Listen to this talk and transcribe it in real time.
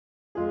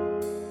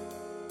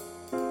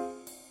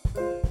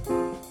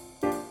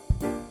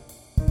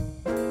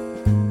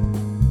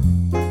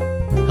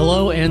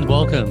Hello and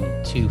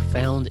welcome to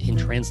Found in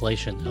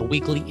Translation, a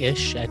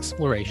weekly-ish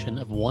exploration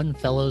of one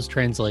fellow's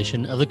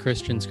translation of the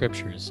Christian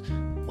scriptures,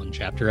 one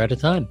chapter at a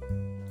time.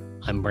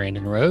 I'm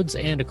Brandon Rhodes,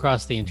 and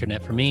across the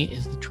internet for me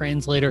is the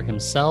translator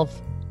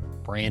himself,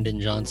 Brandon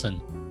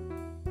Johnson.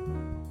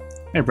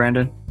 Hey,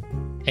 Brandon.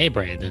 Hey,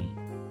 Brandon.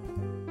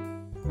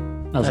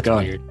 How's it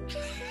going? Weird.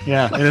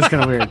 Yeah, it is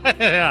kind of weird.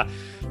 Yeah,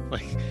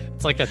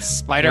 it's like that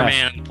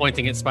Spider-Man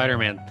pointing at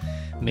Spider-Man.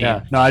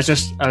 Yeah, no, I was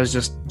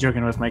just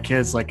joking with my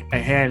kids, like,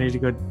 hey, I need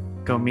to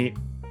go meet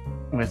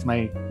with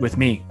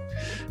me,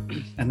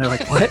 and they're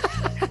like, what?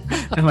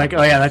 I'm like,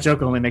 oh yeah, that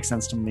joke only makes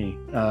sense to me.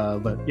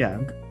 But yeah,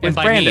 and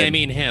by Brandon. me, I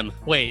mean him.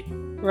 Wait,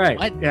 right?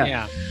 What?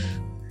 Yeah.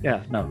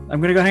 No, I'm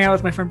gonna go hang out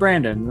with my friend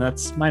Brandon.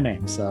 That's my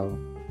name, so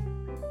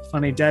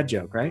funny dad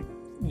joke, right?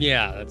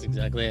 Yeah, that's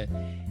exactly it.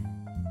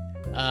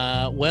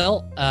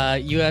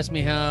 You asked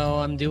me how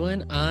I'm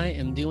doing. I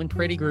am doing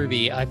pretty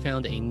groovy. I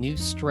found a new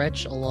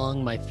stretch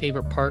along my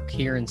favorite park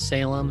here in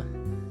Salem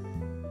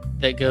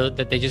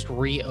that they just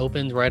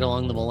reopened right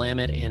along the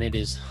Willamette, and it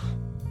is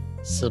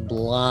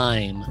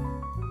sublime.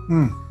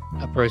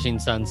 Approaching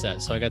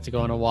sunset. So I got to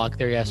go on a walk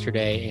there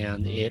yesterday,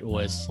 and it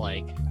was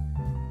like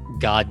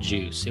God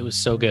juice. It was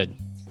so good.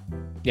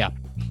 Yeah.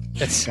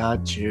 That's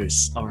God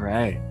juice. All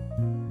right.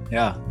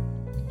 Yeah.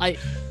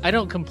 I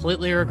don't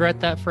completely regret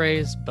that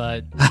phrase,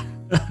 but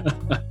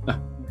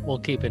we'll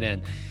keep it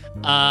in.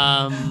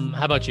 How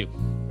about you?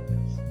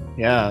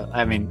 Yeah,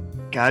 I mean,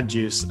 God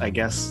juice, I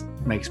guess,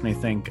 makes me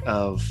think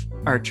of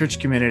our church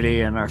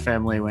community, and our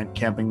family went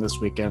camping this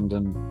weekend,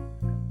 and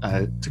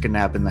took a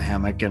nap in the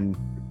hammock and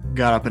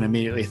got up and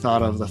immediately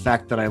thought of the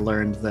fact that I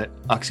learned that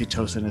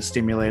oxytocin is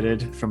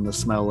stimulated from the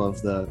smell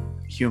of the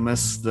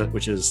humus,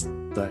 which is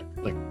the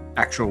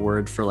actual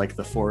word for like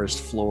the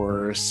forest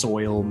floor,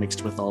 soil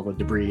mixed with all the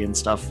debris and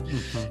stuff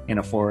in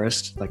a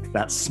forest. Like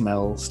that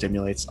smell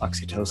stimulates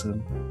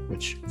oxytocin,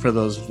 which for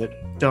those that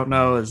don't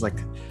know is like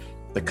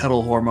the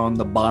cuddle hormone,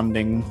 the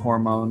bonding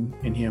hormone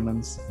in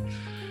humans.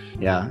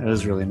 Yeah, it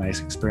was a really nice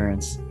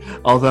experience.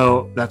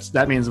 Although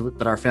that means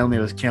that our family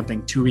was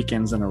camping 2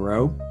 weekends in a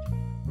row.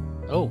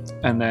 Oh.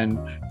 And then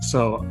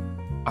so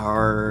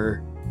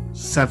our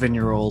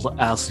 7-year-old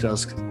asked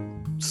us,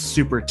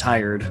 super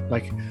tired,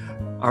 like,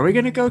 are we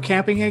gonna go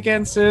camping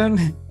again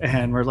soon?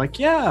 And we're like,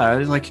 yeah.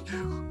 Like,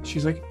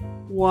 she's like,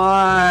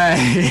 why?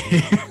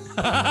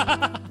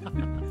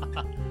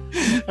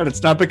 And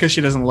it's not because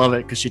she doesn't love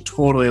it, because she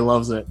totally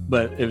loves it,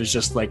 but it was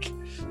just like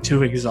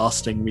 2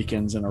 exhausting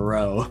weekends in a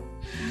row.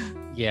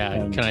 Yeah,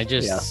 and can I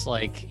just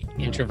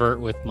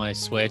introvert with my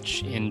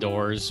Switch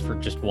indoors for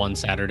just one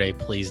Saturday,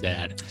 please,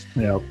 Dad?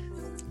 Yep.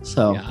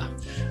 So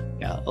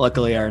yeah,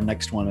 luckily our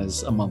next one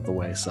is a month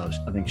away, so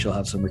I think she'll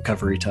have some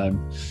recovery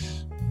time.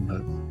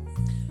 But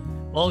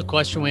well, the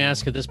question we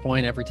ask at this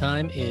point every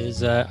time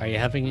is, are you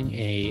having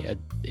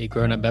a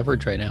grown-up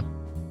beverage right now?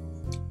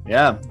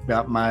 Yeah,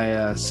 got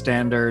my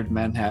standard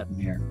Manhattan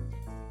here.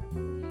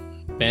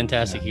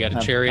 Fantastic. You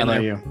got a cherry in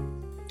there? How about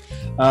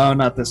you? Oh,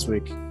 not this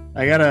week.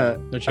 I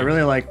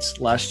really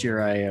liked last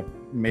year. I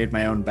made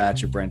my own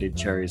batch of brandied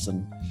cherries,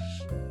 and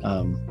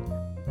I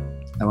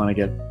want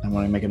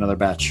to make another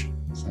batch.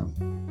 So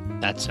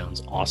that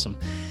sounds awesome.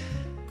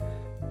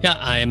 Yeah,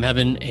 I am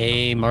having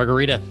a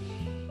margarita.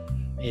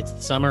 It's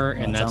the summer,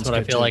 and that's what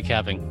I feel like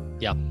having.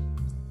 Yeah.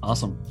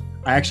 Awesome.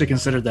 I actually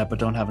considered that, but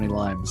don't have any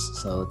limes,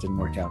 so it didn't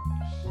work out.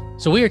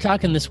 So we are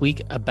talking this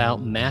week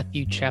about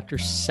Matthew chapter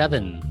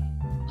 7.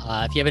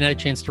 If you haven't had a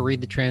chance to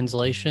read the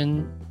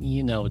translation,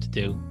 you know what to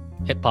do.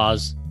 Hit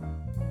pause,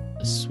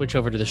 switch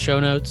over to the show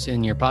notes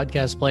in your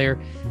podcast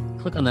player,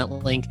 click on that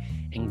link,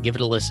 and give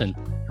it a listen,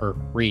 or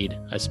read,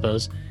 I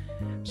suppose.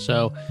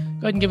 So go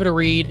ahead and give it a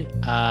read,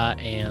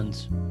 and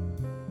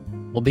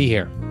we'll be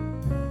here.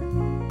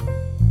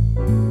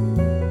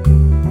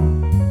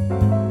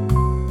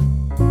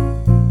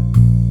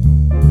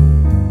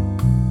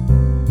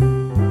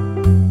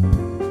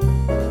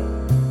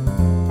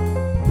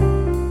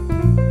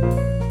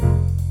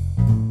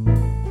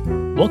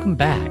 Welcome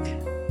back.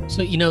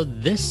 So,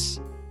 this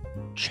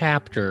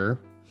chapter,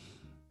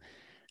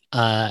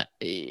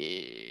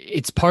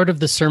 it's part of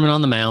the Sermon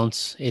on the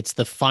Mount. It's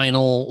the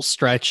final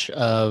stretch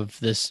of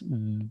this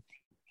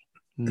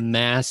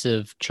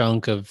massive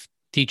chunk of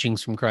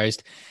teachings from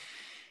Christ.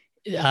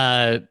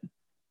 And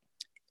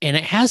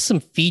it has some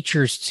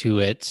features to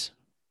it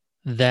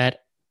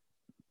that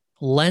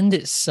lend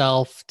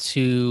itself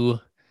to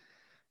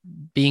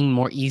being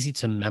more easy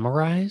to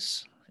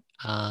memorize.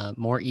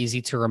 More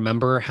easy to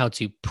remember how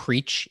to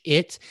preach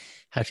it,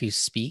 how to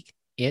speak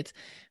it.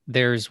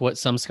 There's what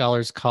some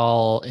scholars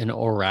call an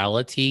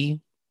orality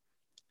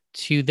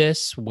to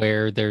this,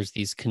 where there's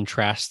these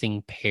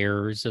contrasting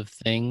pairs of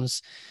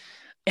things.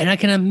 And I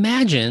can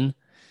imagine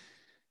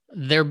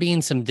there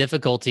being some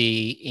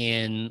difficulty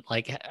in,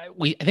 I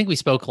think we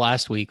spoke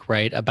last week,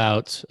 right,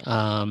 about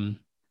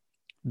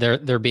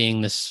there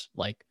being this,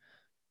 what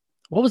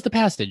was the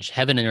passage?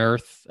 Heaven and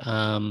earth.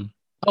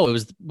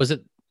 Was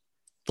it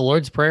the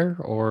Lord's Prayer,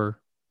 or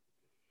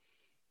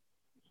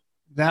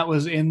that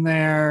was in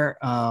there?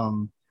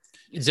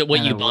 Is it what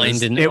And you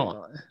bind in?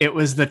 it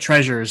was the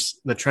treasures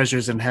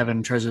in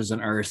heaven, treasures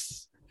in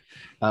earth,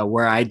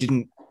 where I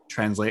didn't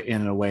translate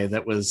in a way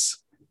that was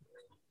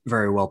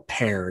very well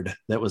paired.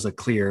 That was a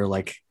clear,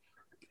 like,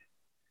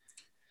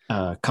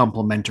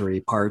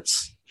 complementary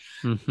parts,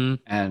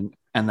 and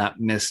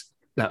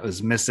that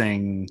was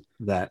missing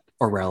that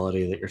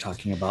orality that you're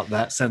talking about.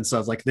 That sense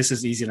of like, this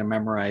is easy to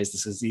memorize.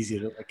 This is easy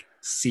to like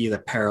see the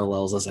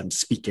parallels as I'm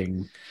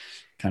speaking,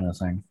 kind of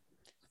thing.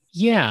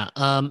 Yeah.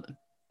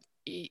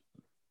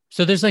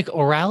 So there's like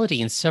orality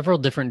in several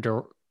different,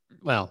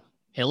 well,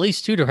 at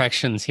least two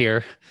directions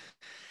here.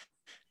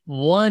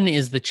 One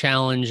is the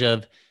challenge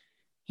of,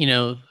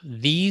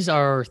 these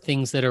are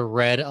things that are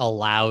read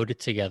aloud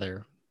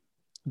together.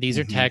 These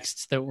are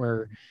texts that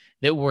were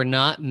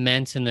not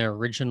meant in their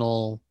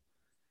original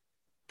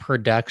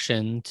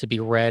production to be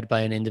read by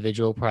an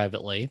individual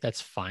privately.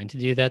 That's fine to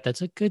do that.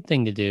 That's a good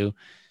thing to do.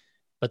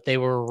 But they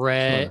were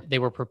read, sure. They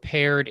were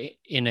prepared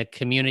in a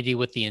community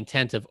with the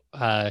intent of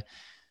a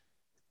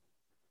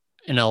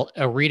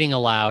reading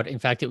aloud. In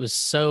fact, it was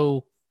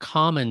so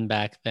common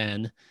back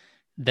then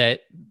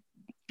that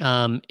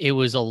it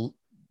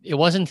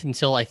wasn't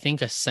until I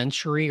think a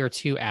century or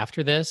two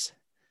after this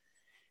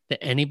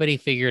that anybody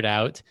figured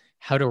out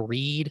how to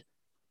read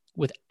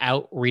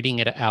without reading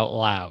it out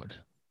loud.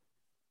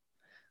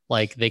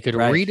 Like they could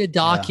read a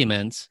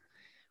document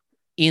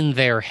in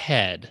their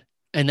head.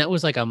 And that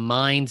was like a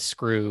mind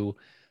screw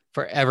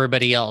for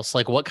everybody else.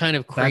 Like, what kind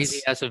of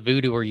crazy ass of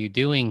voodoo are you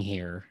doing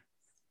here?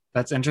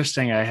 That's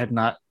interesting. I had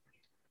not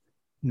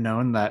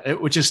known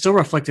that, which is still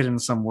reflected in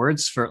some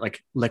words. For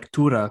like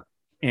lectura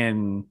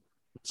in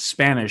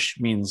Spanish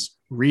means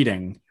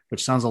reading,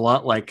 which sounds a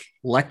lot like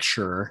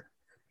lecture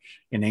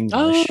in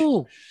English.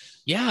 Oh,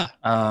 yeah.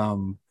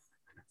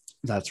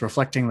 That's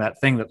reflecting that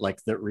thing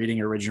that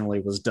reading originally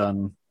was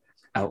done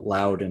out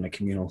loud in a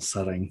communal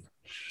setting.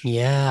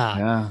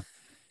 Yeah.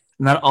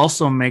 And that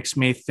also makes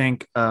me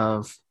think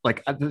of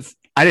like,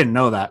 I didn't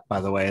know that,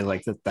 by the way,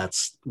 like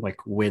that's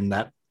like when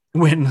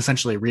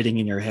essentially reading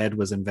in your head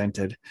was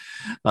invented,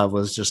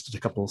 was just a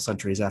couple of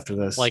centuries after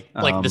this. Like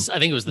this, I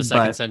think it was the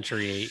second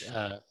century.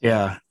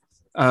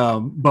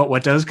 But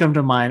what does come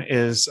to mind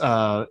is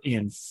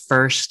in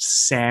First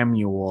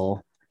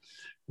Samuel,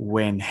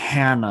 when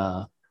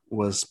Hannah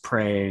was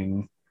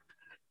praying,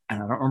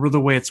 and I don't remember the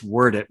way it's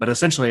worded, but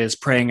essentially is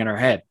praying in her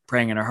head,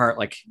 praying in her heart,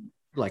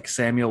 like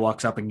Samuel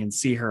walks up and can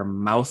see her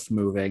mouth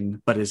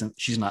moving, but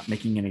she's not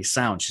making any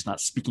sound. She's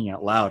not speaking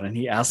out loud. And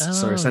he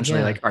asks her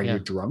essentially, are you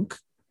drunk?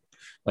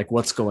 Like,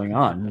 what's going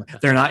on?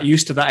 They're not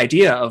used to the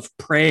idea of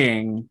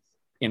praying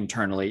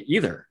internally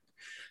either.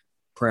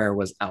 Prayer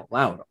was out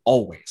loud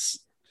always.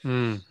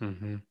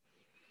 Mm-hmm.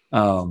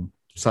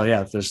 So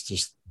yeah,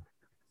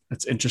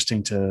 it's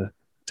interesting to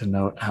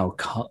note how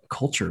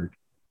culture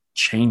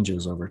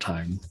changes over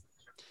time.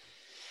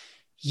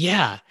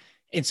 Yeah.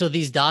 And so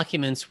these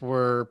documents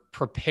were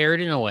prepared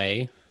in a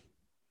way.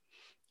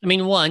 I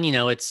mean, one,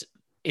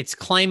 it's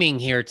claiming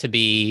here to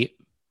be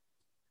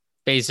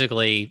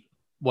basically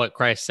what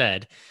Christ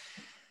said.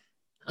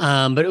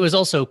 But it was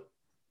also,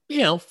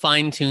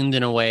 fine-tuned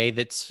in a way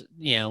that's,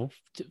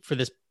 for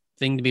this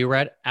thing to be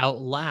read out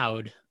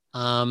loud.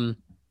 And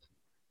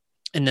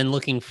then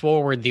looking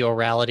forward, the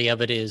orality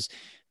of it is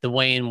the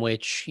way in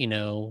which,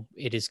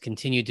 it is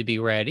continued to be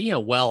read,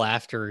 well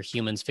after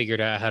humans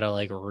figured out how to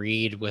like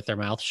read with their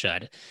mouth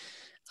shut.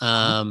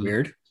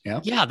 Weird.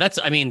 Yeah. Yeah.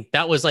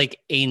 That was like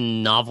a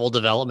novel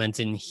development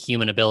in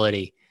human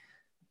ability.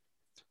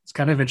 It's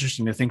kind of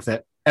interesting to think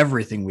that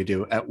everything we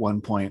do at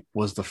one point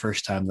was the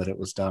first time that it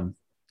was done.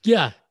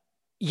 Yeah.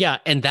 Yeah.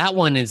 And that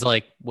one is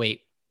like,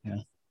 wait,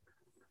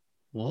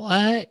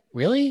 what?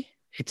 Really?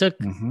 It took,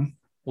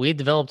 we had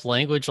developed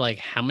language like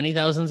how many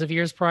thousands of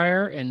years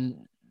prior?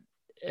 And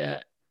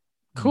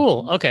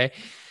cool. Okay.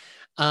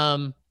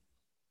 I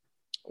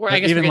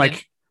guess even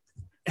like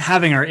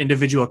having our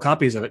individual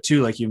copies of it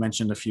too, like you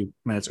mentioned a few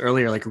minutes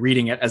earlier, like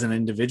reading it as an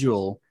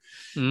individual,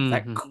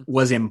 that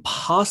was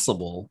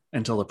impossible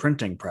until the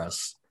printing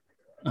press.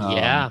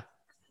 And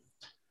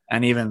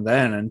even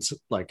then,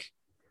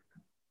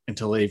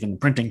 until even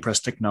printing press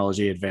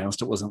technology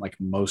advanced, it wasn't like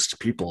most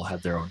people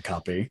had their own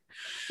copy.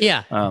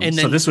 Yeah. And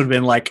so this would have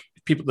been like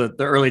people,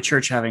 the early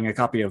church having a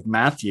copy of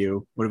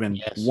Matthew would have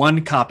been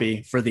one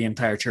copy for the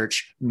entire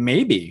church.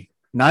 Maybe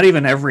not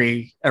even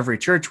every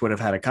church would have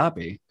had a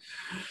copy.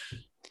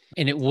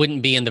 And it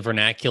wouldn't be in the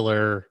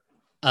vernacular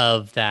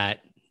of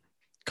that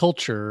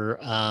culture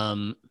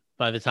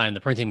by the time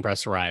the printing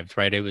press arrived,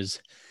 right? It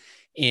was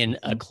in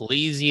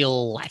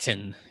ecclesial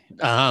Latin.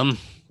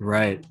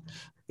 Right.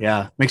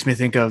 Yeah. Makes me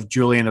think of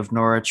Julian of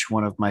Norwich,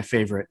 one of my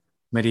favorite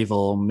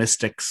medieval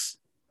mystics.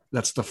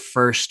 That's the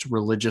first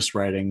religious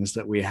writings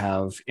that we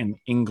have in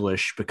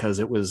English because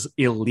it was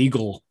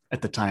illegal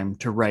at the time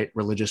to write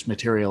religious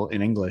material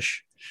in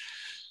English.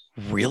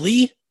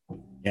 Really?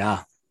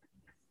 Yeah.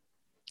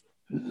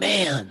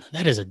 Man,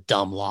 that is a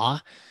dumb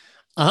law.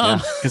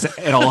 Because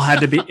it all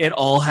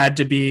had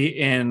to be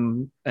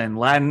in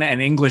Latin,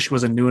 and English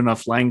was a new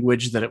enough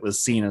language that it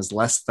was seen as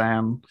less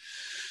than.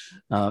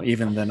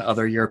 even than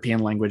other European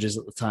languages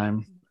at the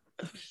time.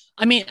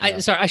 I mean,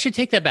 I should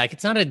take that back.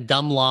 It's not a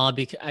dumb law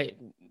because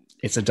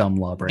it's a dumb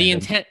law, Brandon. The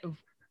intent.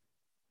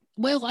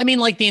 Well, I mean,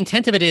 like the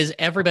intent of it is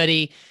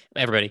everybody,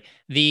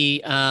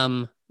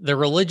 the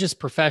religious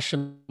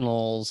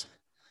professionals,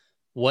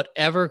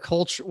 whatever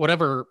culture,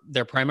 whatever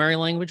their primary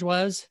language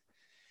was,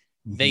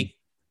 they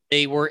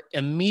were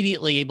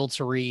immediately able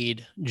to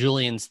read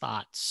Julian's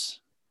thoughts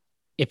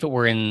if it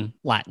were in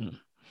Latin.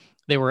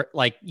 They were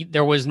like,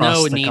 there was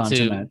no need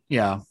to.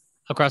 Yeah.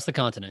 Across the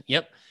continent.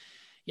 Yep.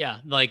 Yeah.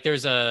 Like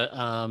there's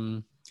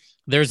a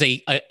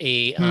belonging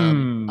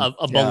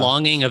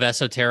of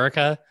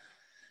esoterica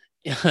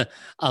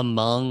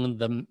among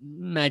the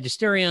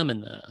magisterium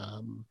and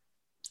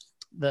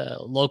the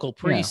local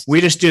priests. Yeah.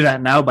 We just do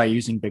that now by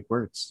using big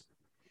words.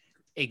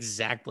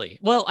 Exactly.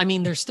 Well, I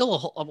mean, there's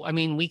still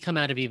we come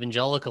out of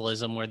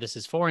evangelicalism where this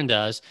is foreign to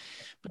us,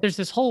 but there's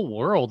this whole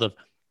world of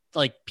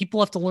like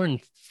people have to learn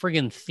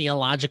friggin'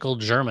 theological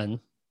German.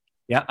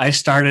 Yeah, I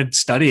started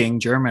studying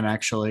German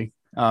actually.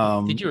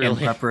 Did you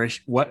really? In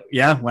preparation?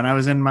 When I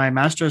was in my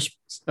master's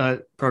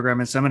program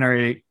in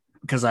seminary,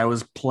 because I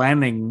was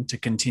planning to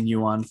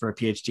continue on for a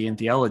PhD in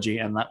theology,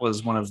 and that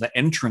was one of the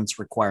entrance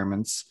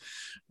requirements,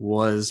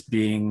 was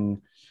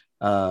being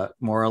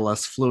more or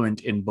less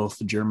fluent in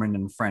both German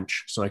and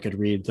French, so I could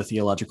read the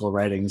theological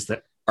writings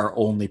that are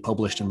only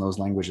published in those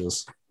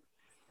languages.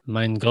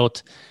 Mein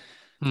Gott.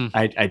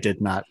 I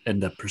did not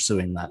end up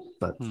pursuing that,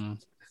 but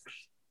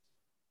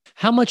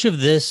how much of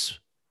this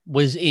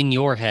was in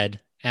your head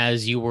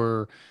as you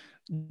were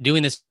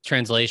doing this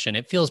translation?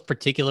 It feels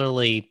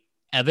particularly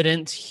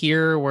evident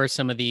here where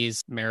some of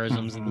these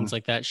merisms and things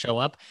like that show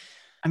up.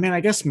 I mean,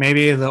 I guess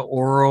maybe the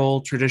oral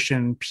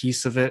tradition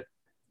piece of it,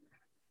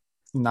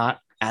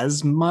 not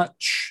as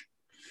much,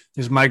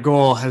 because my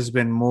goal has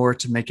been more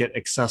to make it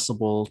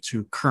accessible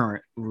to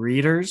current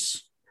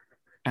readers.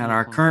 And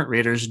our current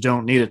readers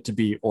don't need it to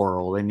be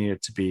oral. They need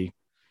it to be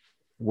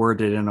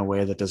worded in a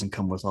way that doesn't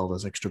come with all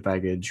this extra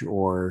baggage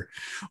or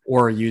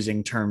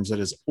using terms that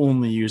is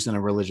only used in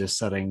a religious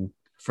setting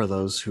for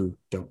those who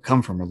don't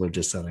come from a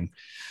religious setting.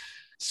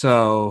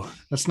 So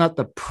that's not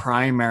the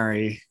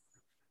primary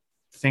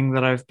thing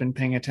that I've been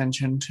paying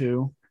attention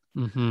to.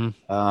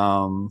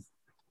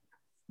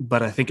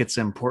 But I think it's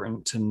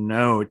important to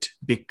note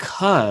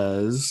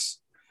because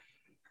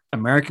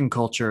American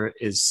culture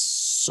is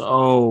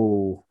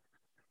so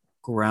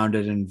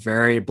grounded in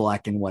very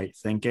black and white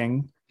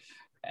thinking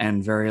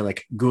and very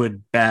like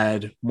good,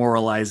 bad,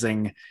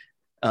 moralizing.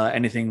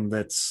 Anything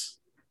that's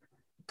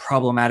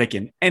problematic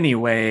in any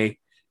way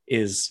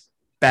is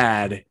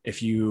bad.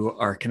 If you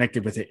are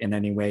connected with it in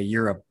any way,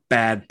 you're a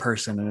bad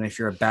person. And if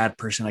you're a bad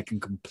person, I can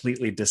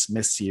completely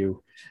dismiss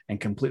you and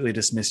completely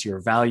dismiss your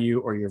value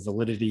or your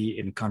validity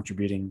in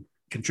contributing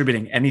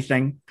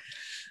anything,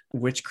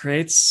 which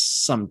creates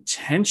some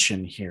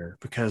tension here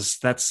because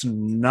that's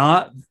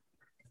not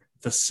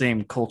the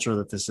same culture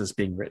that this is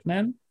being written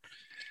in.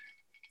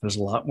 There's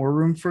a lot more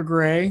room for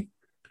gray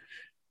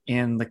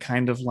in the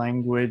kind of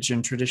language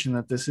and tradition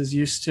that this is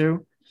used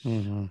to.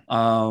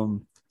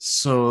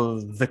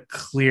 So the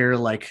clear,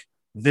 like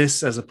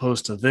this as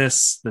opposed to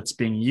this that's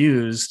being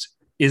used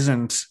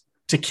isn't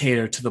to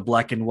cater to the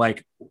black and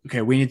white.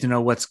 Okay, we need to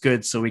know what's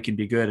good so we can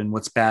be good and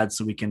what's bad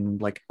so we can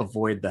like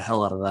avoid the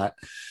hell out of that.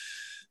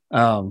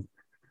 Pun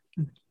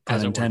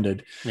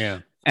intended.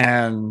 Yeah.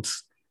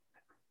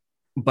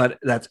 But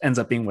that ends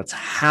up being what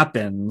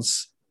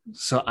happens.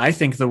 So I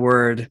think the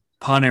word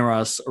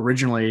paneros,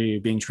 originally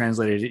being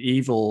translated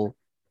evil,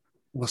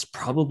 was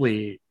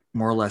probably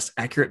more or less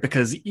accurate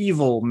because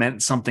evil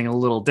meant something a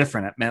little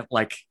different. It meant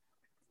like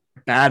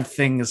bad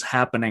things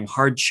happening,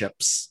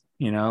 hardships,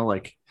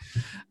 like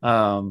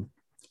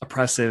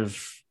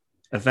oppressive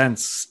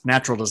events,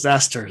 natural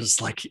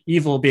disasters, like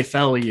evil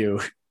befell you.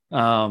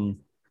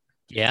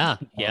 Yeah.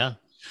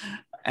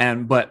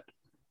 But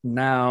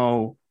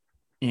now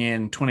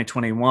in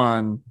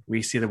 2021,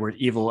 we see the word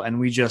evil and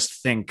we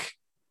just think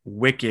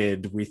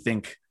wicked. We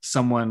think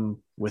someone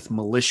with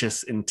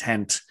malicious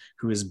intent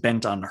who is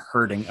bent on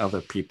hurting other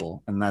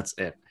people. And that's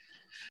it.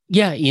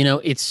 Yeah.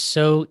 It's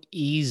so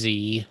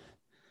easy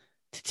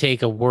to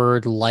take a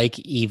word like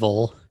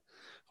evil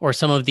or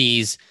some of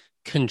these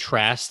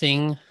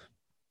contrasting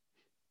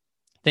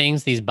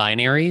things, these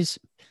binaries.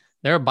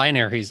 There are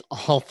binaries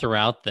all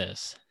throughout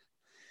this.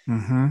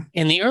 And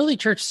the early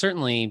church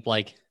certainly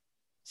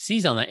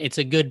sees on that. It's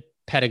a good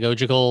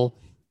pedagogical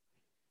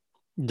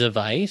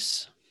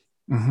device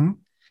to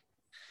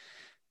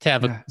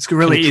have it's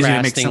really easy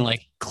to make something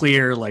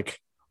clear,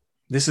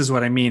 this is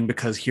what I mean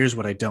because here's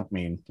what I don't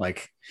mean.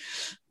 Like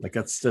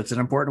that's an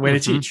important way to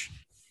teach.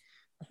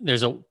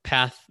 There's a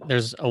path,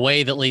 there's a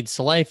way that leads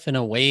to life and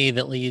a way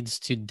that leads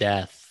to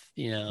death.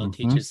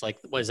 Teaches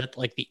what is that,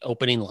 like the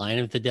opening line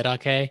of the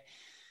Didache?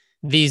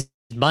 These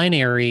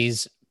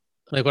binaries,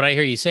 like what I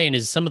hear you saying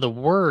is some of the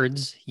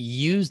words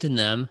used in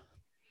them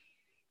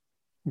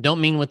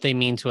don't mean what they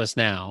mean to us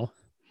now.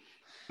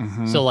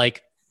 So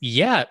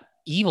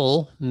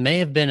evil may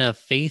have been a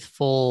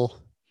faithful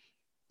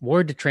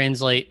word to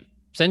translate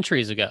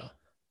centuries ago.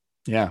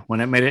 Yeah, when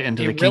it made it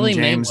into the It King really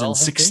may James in well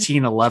have been.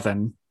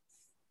 1611.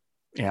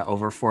 Yeah,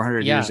 over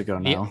 400 years Yeah, ago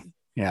now.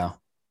 Yeah.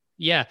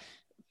 yeah,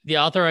 the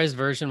authorized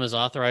version was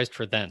authorized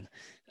for then,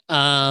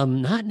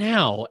 not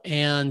now.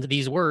 And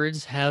these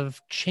words have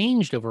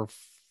changed over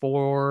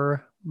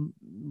four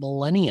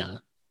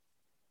millennia.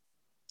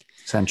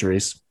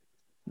 Centuries.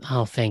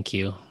 Oh, thank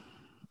you.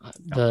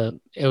 Yeah.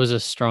 It was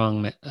a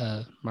strong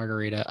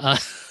margarita.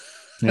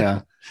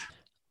 Yeah.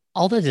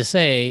 All that to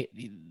say,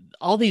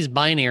 all these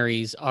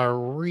binaries are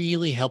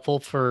really helpful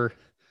for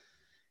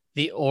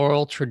the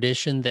oral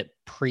tradition that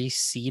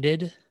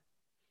preceded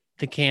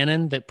the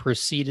canon, that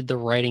preceded the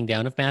writing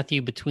down of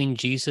Matthew, between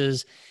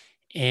Jesus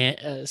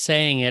and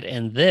saying it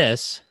and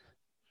this.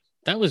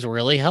 That was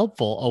really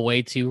helpful, a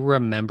way to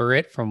remember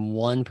it from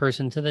one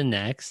person to the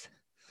next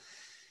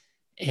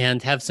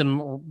and have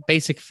some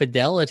basic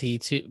fidelity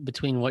to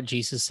between what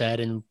Jesus said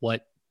and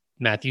what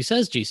Matthew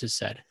says Jesus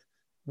said.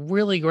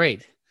 Really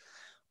great.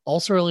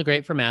 Also really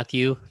great for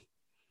Matthew,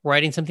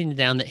 writing something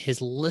down that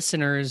his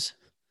listeners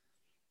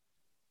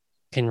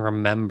can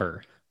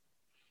remember.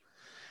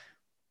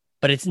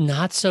 But it's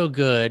not so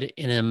good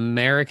in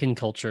American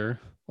culture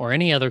or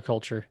any other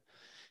culture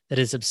that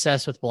is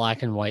obsessed with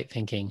black and white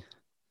thinking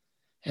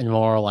and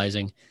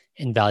moralizing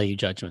and value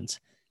judgments.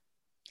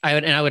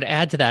 I would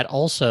add to that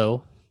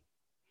also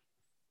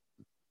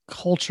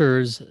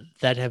cultures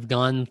that have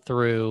gone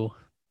through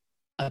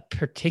a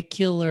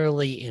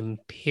particularly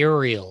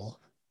imperial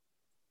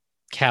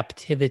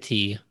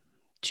captivity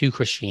to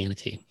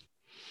Christianity.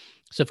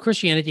 So if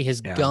Christianity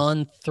has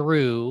gone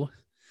through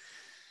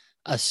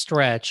a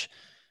stretch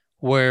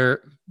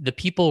where the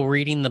people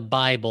reading the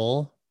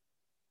Bible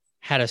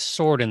had a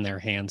sword in their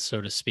hands,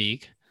 so to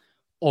speak,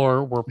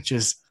 or were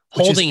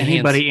holding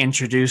anybody hands.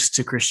 Introduced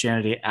to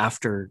Christianity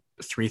after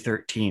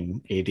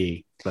 313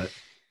 AD, but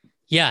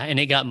yeah, and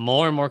it got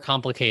more and more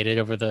complicated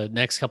over the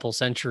next couple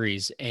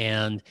centuries.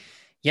 And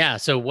yeah,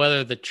 so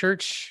whether the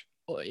church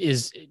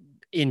is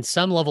in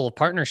some level of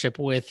partnership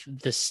with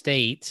the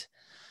state,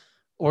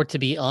 or to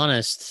be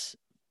honest,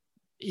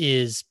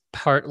 is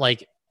part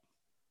like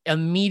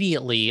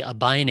immediately a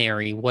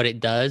binary, what it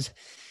does,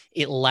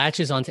 it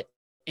latches onto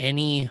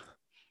any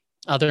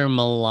other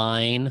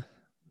malign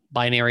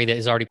binary that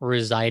is already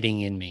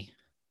residing in me.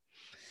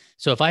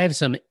 So if I have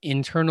some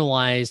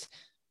internalized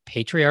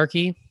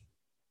patriarchy,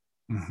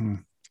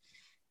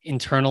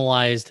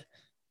 internalized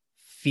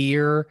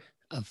fear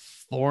of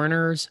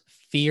foreigners,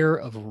 fear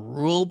of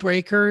rule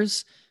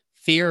breakers,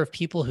 fear of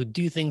people who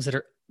do things that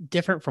are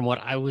different from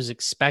what I was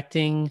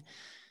expecting,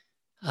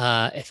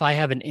 if I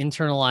have an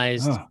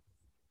internalized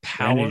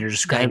power, Brandon, you're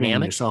describing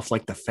dynamic, yourself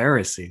like the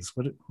Pharisees.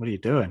 What are you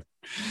doing?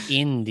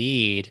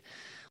 Indeed.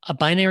 A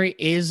binary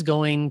is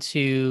going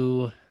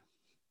to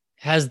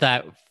has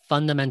that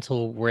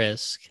fundamental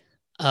risk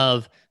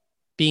of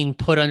being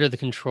put under the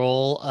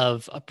control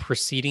of a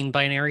preceding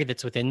binary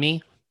that's within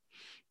me.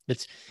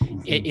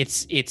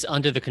 It's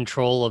under the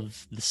control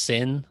of the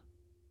sin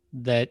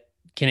that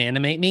can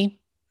animate me,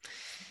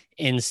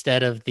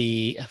 instead of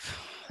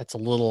that's a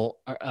little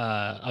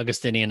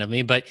Augustinian of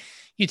me, but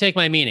you take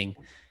my meaning.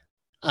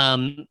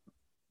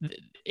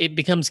 It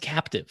becomes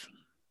captive.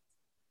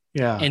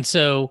 Yeah. And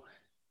so,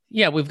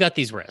 yeah, we've got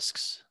these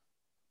risks.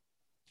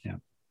 Yeah.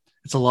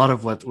 It's a lot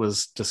of what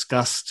was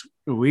discussed.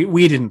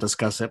 We didn't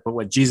discuss it, but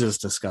what Jesus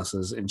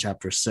discusses in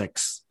chapter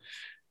 6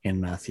 in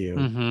Matthew,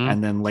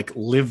 and then like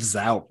lives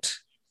out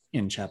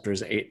in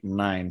chapters 8 and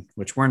 9,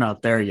 which we're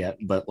not there yet,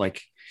 but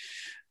like,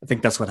 I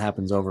think that's what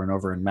happens over and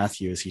over in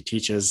Matthew is he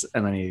teaches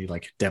and then he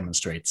like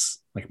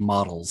demonstrates, like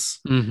models,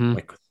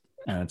 like,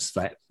 and it's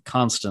that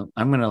constant,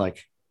 I'm going to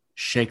like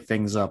shake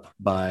things up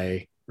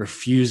by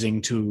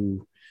refusing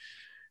to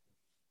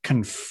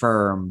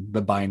confirm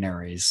the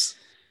binaries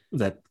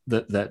that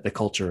the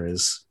culture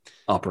is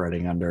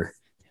operating under.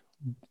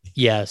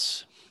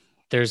 Yes.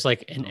 There's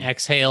like an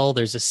exhale,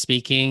 there's a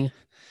speaking,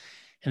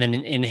 and then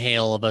an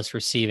inhale of us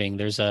receiving.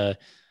 There's a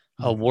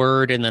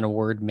word and then a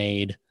word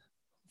made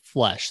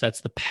flesh. That's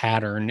the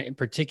pattern,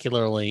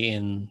 particularly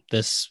in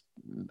this,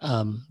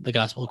 the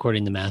gospel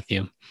according to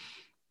Matthew.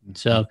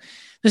 So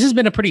this has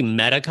been a pretty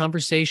meta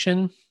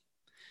conversation.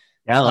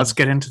 Yeah, let's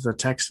get into the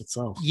text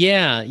itself.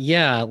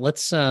 Yeah.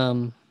 Let's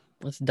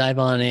dive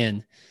on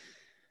in.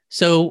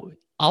 So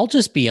I'll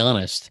just be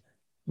honest.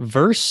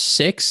 Verse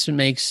 6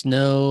 makes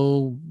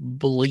no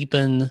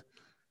bleeping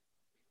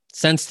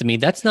sense to me.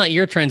 That's not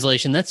your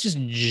translation. That's just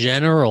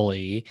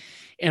generally.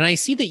 And I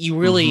see that you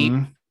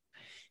really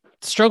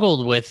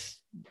struggled with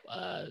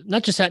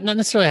not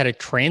necessarily how to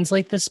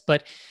translate this,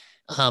 but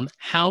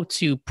how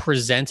to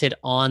present it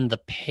on the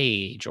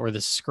page or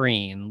the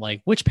screen.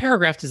 Like, which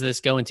paragraph does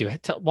this go into?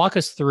 Walk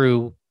us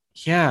through.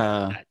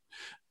 Yeah.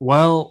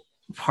 Well,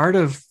 part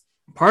of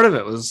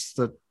it was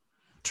the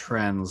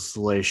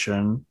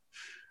translation,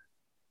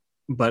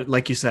 but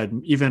like you said,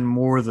 even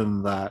more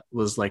than that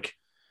was like,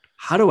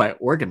 how do I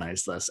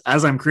organize this?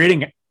 As I'm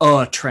creating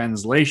a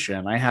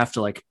translation, I have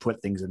to like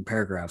put things in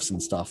paragraphs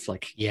and stuff,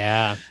 like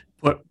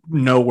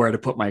know where to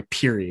put my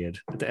period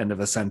at the end of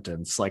a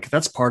sentence. Like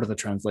that's part of the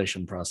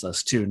translation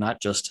process too,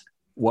 not just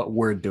what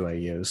word do I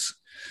use?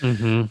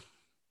 Mm-hmm.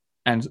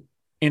 And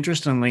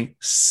interestingly,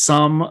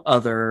 some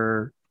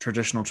other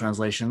traditional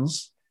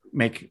translations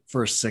make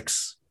verse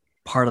 6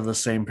 part of the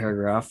same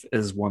paragraph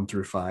as 1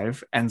 through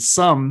 5, and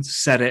some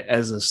set it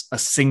as a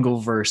single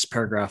verse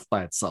paragraph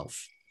by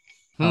itself.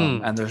 Hmm.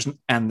 And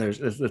there's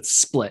it's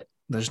split.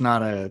 There's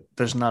not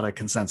a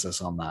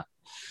consensus on that.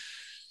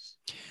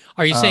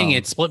 Are you saying Um,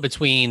 it's split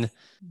between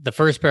the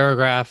first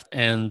paragraph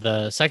and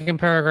the second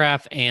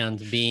paragraph and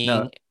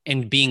no,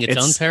 being its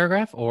own it's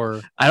paragraph,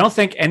 or? I don't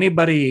think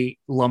anybody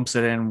lumps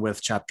it in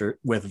with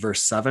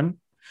verse 7.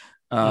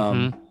 Mm-hmm.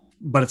 Um,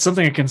 but it's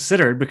something I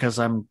considered because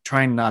I'm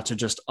trying not to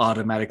just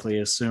automatically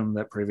assume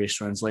that previous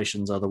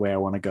translations are the way I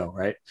want to go,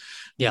 right?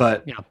 Yeah,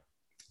 But yeah.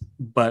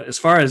 but as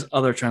far as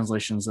other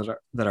translations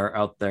that are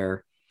out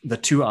there, the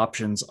two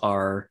options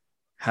are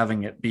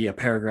having it be a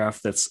paragraph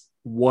that's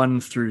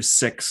 1 through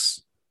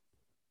 6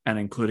 and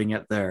including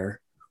it there,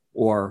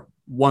 or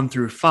 1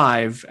 through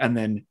 5 and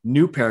then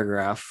new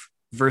paragraph,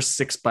 verse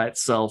 6 by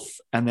itself,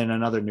 and then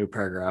another new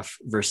paragraph,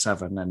 verse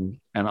 7,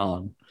 and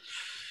on.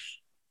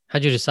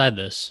 How'd you decide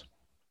this?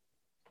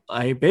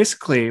 I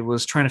basically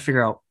was trying to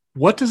figure out,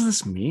 what does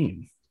this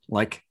mean?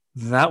 Like,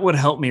 that would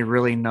help me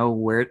really know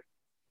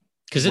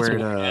Because it's a where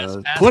weird ass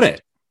to put passage.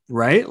 it,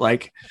 right?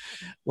 Like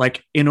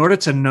in order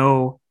to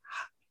know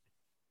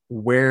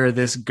where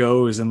this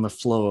goes in the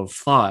flow of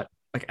thought,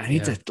 like I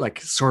need Yeah. to like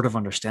sort of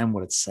understand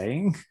what it's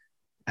saying.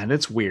 And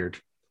it's weird.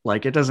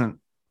 Like it isn't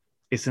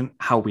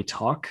how we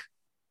talk,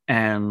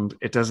 and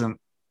it doesn't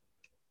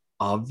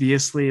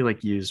obviously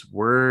like use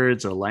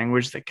words or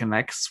language that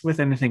connects with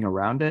anything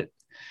around it.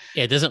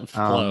 It doesn't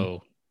Um,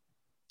 flow.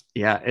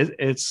 yeah,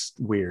 it's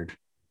weird.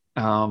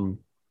 Um,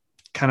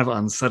 Kind of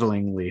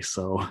unsettlingly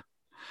so.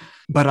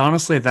 But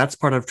honestly, that's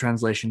part of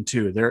translation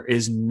too. There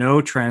is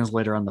no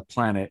translator on the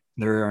planet.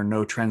 There are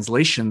no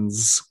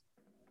translations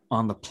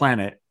on the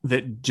planet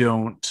that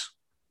don't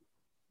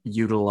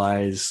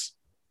utilize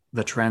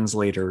the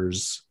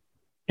translator's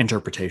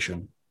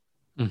interpretation.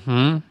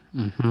 Mm-hmm.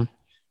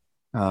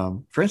 Mm-hmm.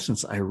 For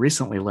instance, I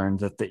recently learned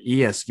that the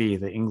ESV,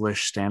 the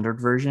English Standard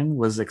Version,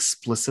 was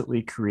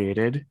explicitly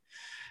created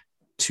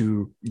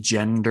to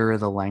gender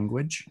the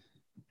language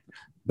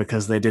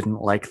because they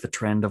didn't like the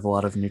trend of a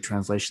lot of new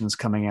translations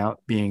coming out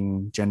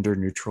being gender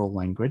neutral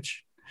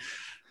language.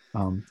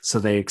 So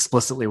they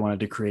explicitly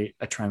wanted to create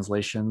a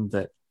translation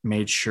that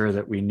made sure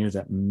that we knew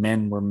that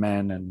men were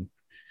men and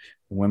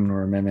women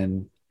were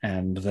women,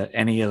 and that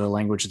any other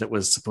language that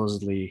was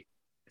supposedly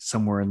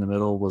somewhere in the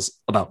middle was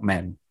about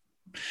men.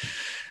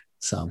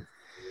 So,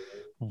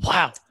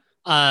 Wow.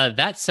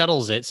 That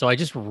settles it. So I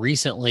just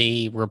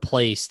recently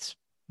replaced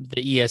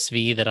the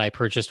ESV that I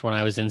purchased when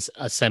I was in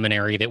a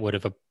seminary that would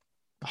have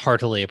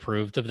heartily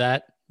approved of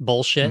that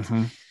bullshit.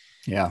 mm-hmm.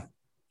 Yeah.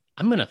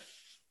 I'm gonna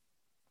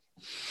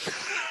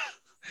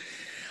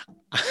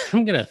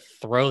I'm gonna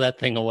throw that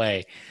thing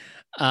away.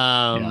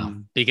 Yeah.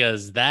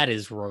 Because that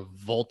is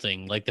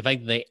revolting. Like the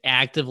fact that they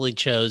actively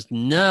chose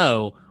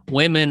no,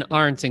 women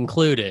aren't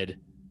included.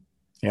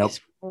 Yep. Is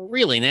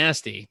really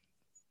nasty.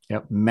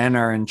 Yep. Men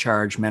are in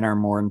charge. Men are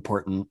more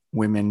important.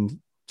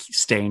 Women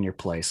stay in your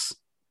place.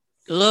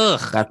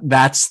 Ugh.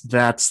 That's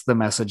the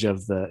message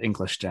of the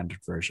English Standard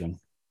Version.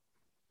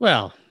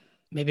 Well,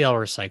 maybe I'll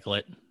recycle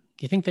it. Do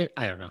you think they're?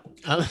 I don't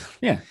know.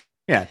 Yeah.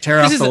 Yeah. Tear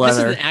off the this is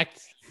leather an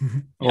act.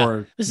 Yeah,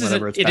 or this is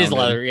whatever it's it is bound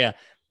leather. in. Yeah,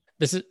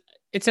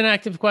 it's an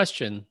active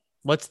question.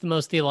 What's the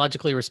most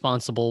theologically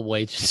responsible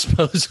way to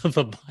dispose of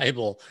a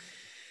Bible?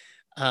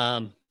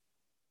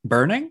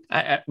 Burning?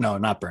 No,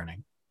 not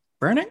burning.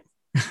 Burning?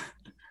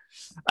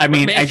 I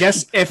mean, Maybe, I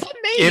guess maybe.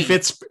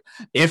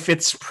 if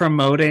it's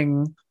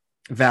promoting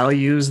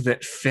values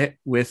that fit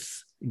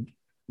with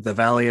the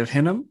Valley of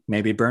Hinnom,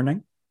 maybe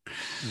burning.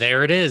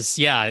 There it is.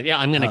 Yeah, yeah.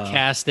 I'm going to Uh,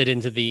 cast it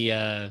into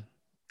the.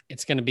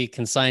 It's going to be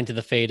consigned to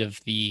the fate of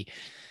the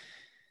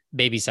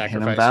baby Hinnom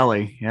sacrifice.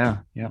 Valley. Yeah.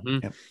 Yeah. Mm-hmm.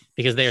 Yep.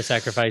 Because they are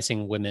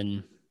sacrificing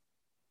women,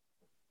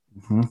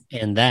 Mm-hmm.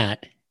 and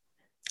that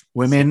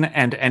Women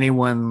and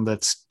anyone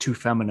that's too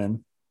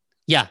feminine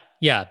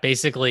yeah.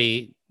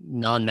 Basically,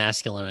 in their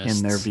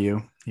non-masculinists.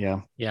 view.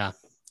 Yeah. Yeah.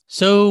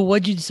 So,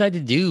 what'd you decide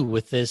to do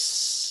with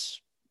this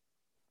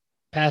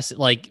pass?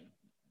 Like,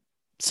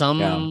 Yeah.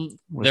 there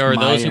With are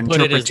my those who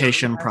put it as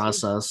interpretation passive.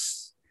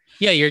 process.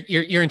 Yeah,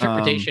 your Um,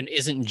 interpretation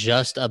isn't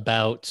just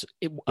about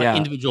yeah.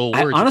 individual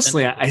I words.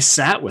 honestly I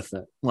sat with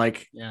it.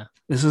 Like Yeah.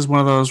 this is one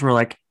of those where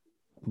like,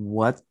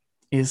 what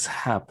is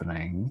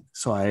happening?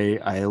 So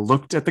I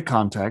looked at the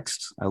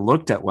context. I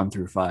looked at 1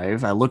 through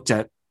 5. I looked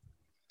at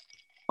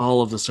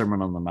all of the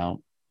Sermon on the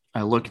Mount.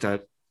 I looked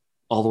at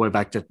all the way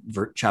back to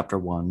chapter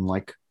 1.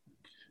 Like,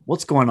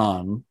 what's going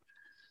on?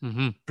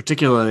 Mm-hmm.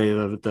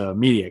 Particularly the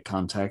immediate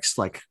context.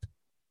 Like,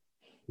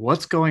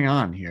 what's going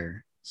on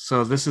here?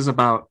 So this is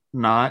about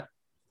not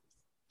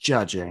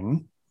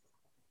judging,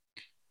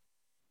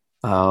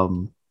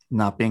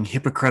 not being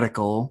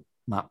hypocritical,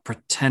 not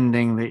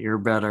pretending that you're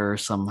better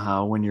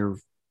somehow when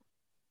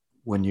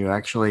you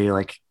actually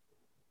like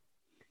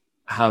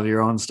have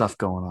your own stuff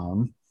going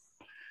on.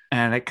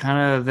 And it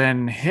kind of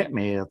then hit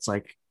me. It's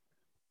like,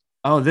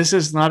 Oh, this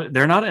is not,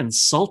 they're not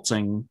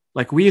insulting.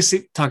 Like we used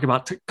to talk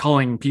about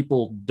calling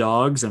people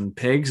dogs and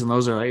pigs, and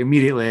those are like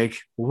immediately like,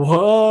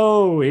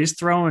 whoa, he's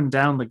throwing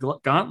down the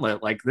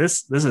gauntlet. Like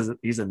this is,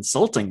 he's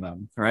insulting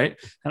them, right?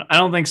 And I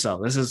don't think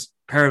so. This is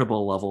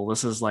paritable level.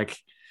 This is like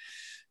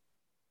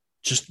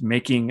just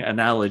making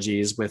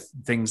analogies with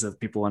things that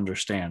people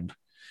understand.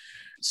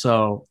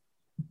 So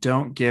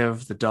don't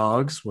give the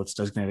dogs what's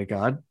designated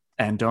God,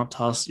 and don't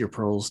toss your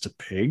pearls to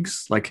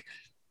pigs. Like,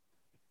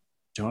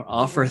 don't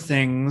offer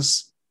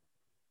things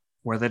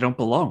where they don't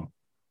belong.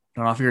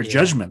 Don't offer your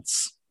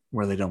judgments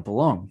where they don't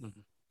belong.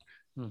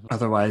 Mm-hmm. Mm-hmm.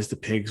 Otherwise, the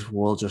pigs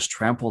will just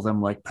trample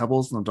them like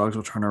pebbles, and the dogs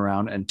will turn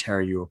around and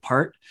tear you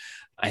apart.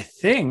 I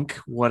think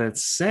what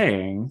it's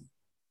saying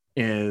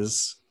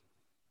is,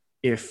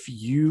 if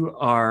you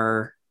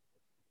are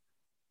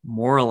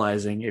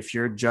moralizing, if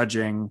you're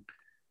judging,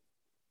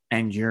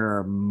 and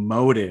your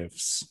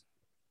motives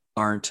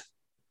aren't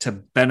to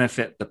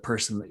benefit the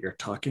person that you're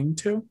talking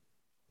to,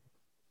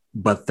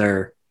 but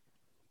they're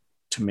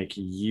to make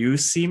you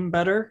seem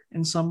better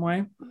in some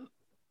way,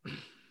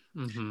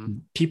 mm-hmm.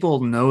 people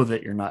know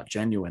that you're not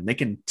genuine. They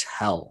can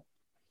tell.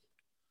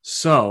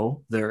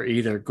 So they're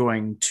either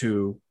going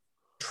to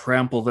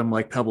trample them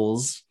like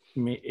pebbles,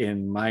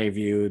 in my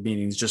view,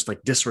 meaning just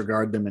like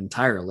disregard them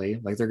entirely,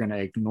 like they're going to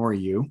ignore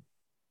you,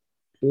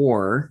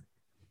 or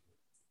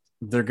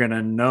they're going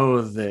to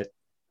know that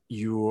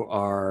you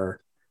are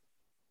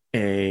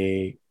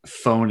a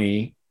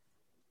phony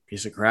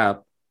piece of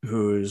crap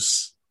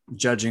who's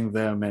judging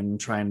them and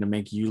trying to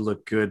make you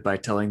look good by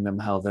telling them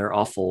how they're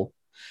awful.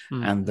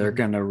 Mm-hmm. And they're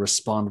going to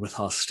respond with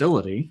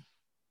hostility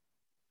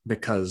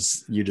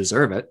because you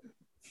deserve it.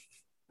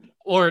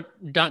 Or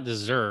not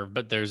deserve,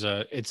 but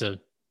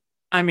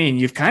I mean,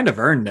 you've kind of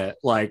earned it.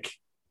 Like,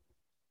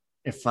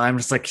 if I'm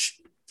just like,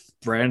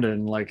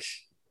 Brandon, like,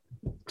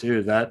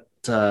 dude, that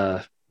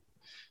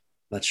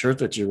shirt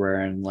that you're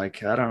wearing,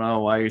 like, I don't know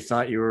why you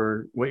thought you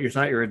were what you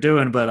thought you were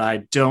doing, but I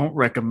don't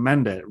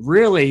recommend it.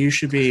 Really, you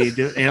should be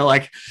doing,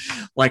 like,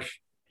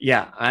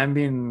 yeah, I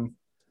mean,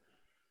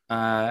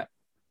 I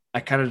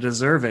kind of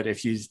deserve it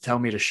if you tell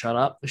me to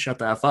shut the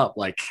F up,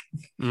 like,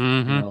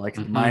 mm-hmm, like,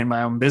 mm-hmm. mind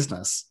my own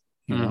business,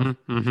 mm-hmm,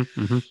 mm-hmm,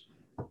 mm-hmm.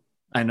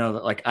 I know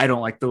that, like, I don't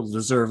like the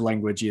deserve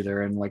language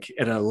either, and like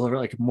at a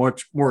like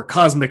more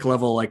cosmic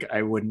level, like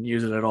I wouldn't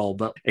use it at all.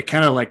 But it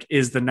kind of like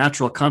is the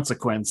natural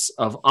consequence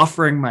of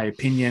offering my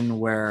opinion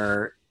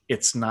where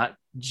it's not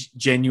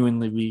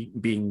genuinely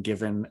being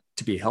given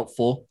to be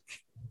helpful,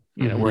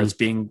 you know, mm-hmm. where it's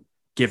being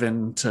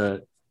given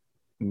to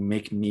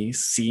make me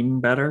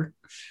seem better.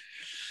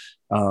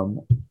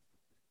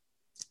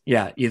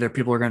 Yeah, either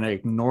people are going to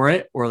ignore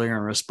it or they're going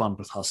to respond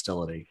with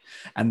hostility.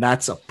 And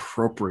that's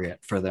appropriate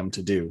for them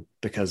to do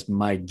because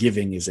my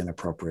giving is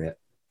inappropriate.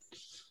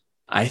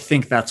 I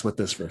think that's what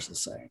this verse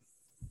is saying.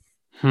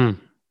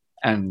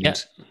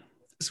 And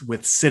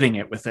with sitting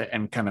it with it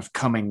and kind of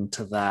coming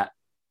to that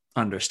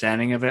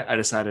understanding of it, I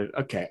decided,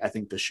 okay, I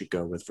think this should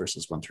go with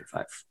verses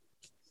 1-5.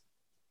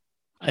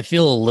 I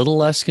feel a little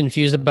less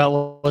confused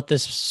about what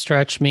this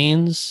stretch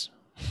means.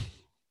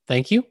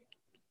 Thank you.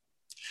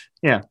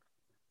 Yeah.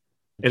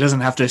 It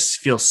doesn't have to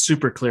feel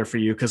super clear for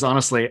you because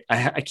honestly,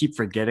 I keep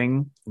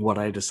forgetting what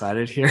I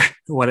decided here,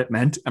 what it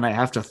meant. And I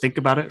have to think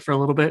about it for a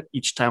little bit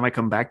each time I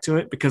come back to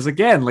it. Because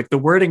again, like the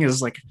wording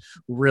is like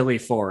really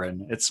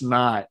foreign. It's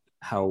not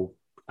how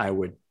I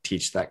would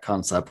teach that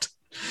concept.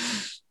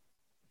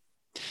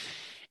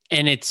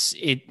 And it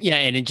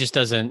just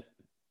doesn't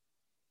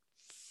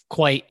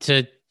quite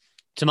to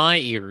my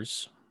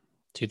ears,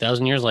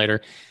 2,000 years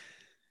later,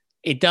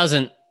 it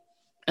doesn't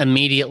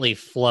immediately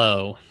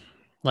flow.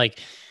 Like,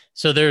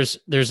 so there's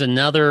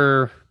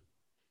another,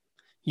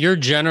 you're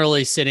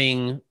generally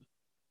sitting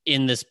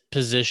in this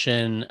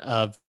position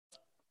of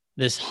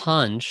this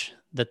hunch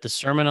that the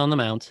Sermon on the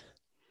Mount,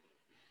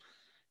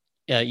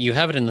 you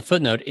have it in the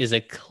footnote, is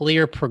a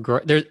clear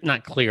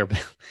not clear,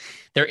 but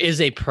there is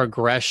a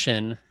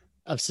progression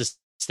of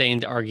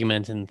sustained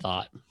argument and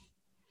thought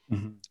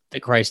mm-hmm.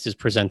 that Christ is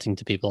presenting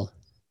to people.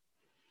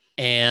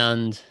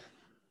 And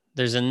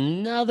there's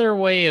another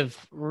way of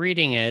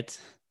reading it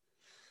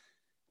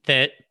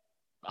that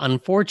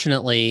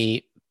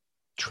unfortunately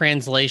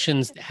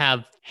translations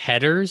have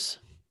headers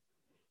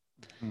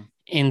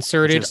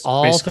inserted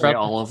all throughout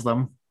all of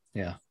them.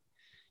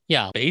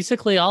 Yeah,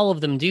 basically all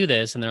of them do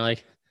this, and they're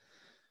like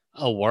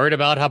a word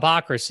about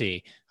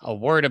hypocrisy, a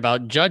word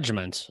about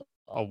judgment,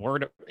 a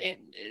word.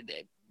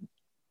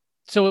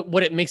 So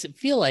what it makes it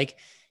feel like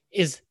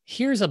is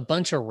here's a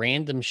bunch of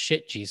random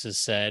shit Jesus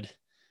said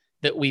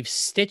that we've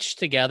stitched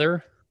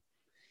together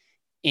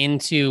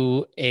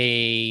into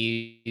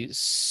a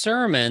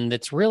sermon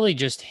that's really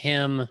just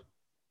him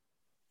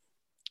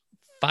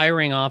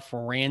firing off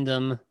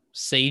random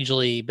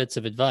sagely bits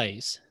of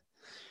advice,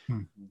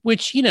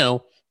 which, you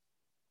know,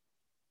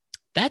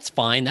 that's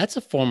fine. That's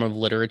a form of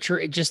literature.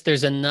 It just,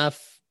 that's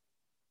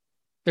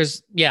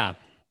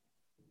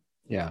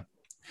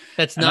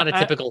not a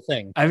typical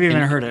thing. I've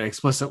even heard it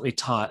explicitly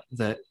taught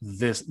that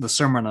the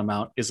Sermon on the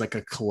Mount is like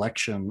a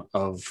collection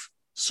of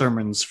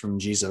sermons from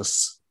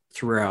Jesus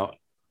throughout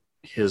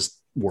his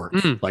work.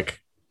 Mm.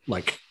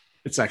 Like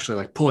it's actually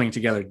like pulling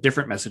together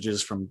different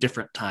messages from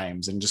different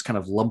times and just kind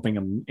of lumping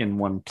them in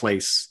one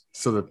place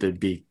so that they'd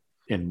be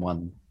in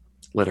one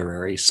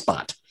literary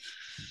spot.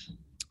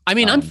 I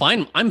mean, I'm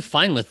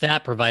fine with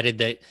that, provided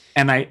that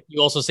And I,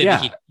 you also say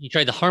that yeah, he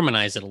tried to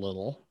harmonize it a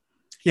little.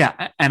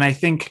 yeah. And I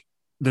think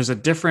there's a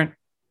different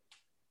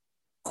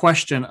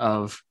question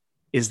of,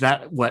 is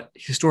that what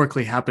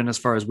historically happened as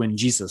far as when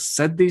Jesus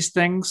said these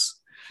things?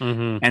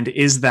 Mm-hmm. And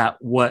is that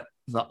what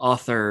the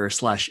author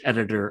slash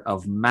editor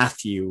of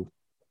Matthew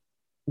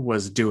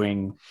was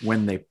doing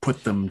when they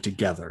put them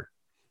together?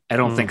 I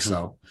don't think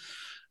so.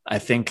 I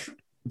think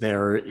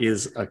there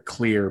is a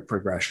clear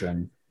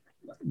progression.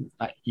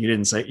 You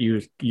didn't say,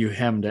 you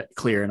hemmed it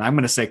clear, and I'm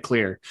going to say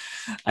clear.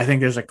 I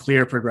think there's a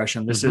clear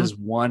progression. This is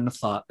one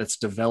thought that's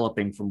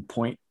developing from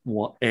point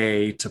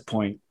A to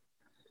point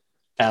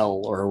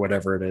L or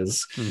whatever it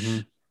is,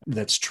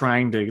 that's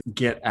trying to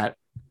get at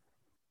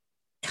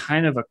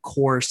kind of a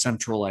core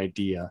central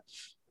idea.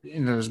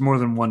 And there's more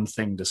than one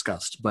thing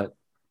discussed, but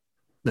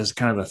there's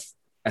kind of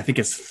I think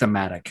it's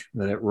thematic,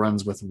 that it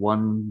runs with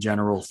one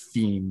general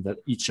theme that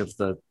each of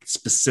the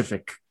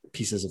specific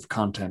pieces of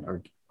content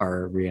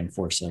are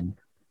reinforcing.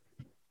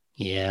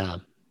 Yeah.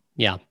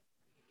 Yeah.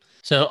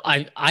 So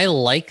I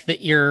like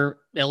that you're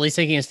at least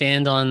taking a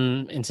stand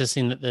on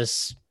insisting that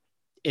this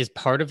is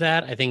part of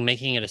that. I think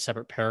making it a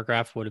separate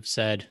paragraph would have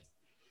said,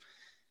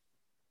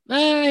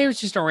 here's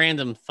just a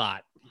random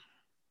thought.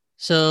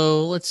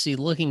 So let's see,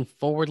 looking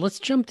forward, let's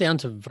jump down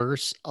to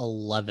verse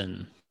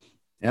 11.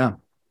 Yeah.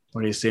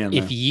 What are you seeing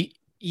there?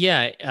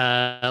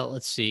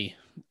 Let's see.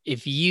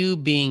 If you,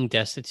 being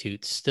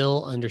destitute,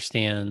 still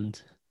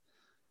understand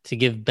to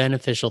give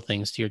beneficial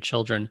things to your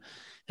children,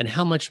 then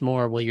how much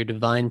more will your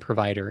divine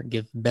provider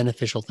give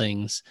beneficial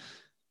things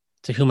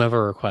to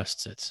whomever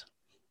requests it?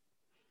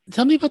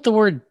 Tell me about the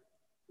word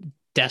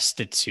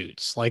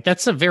destitutes. Like,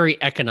 that's a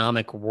very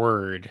economic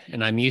word,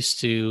 and I'm used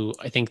to,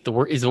 I think the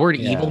word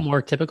evil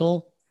more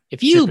typical.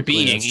 If you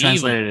Typically, being it's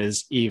translated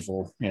as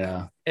evil,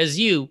 yeah.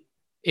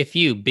 If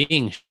you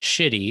being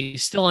shitty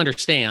still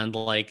understand,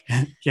 like,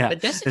 yeah,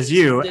 as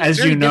you know,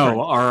 different.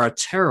 Are a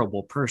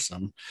terrible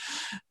person.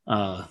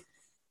 Don't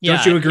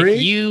you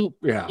agree?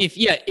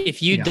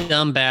 If you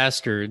dumb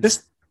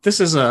bastards. This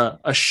is a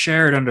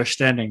shared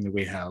understanding that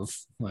we have,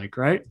 like,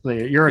 right?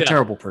 You're a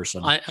terrible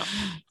person.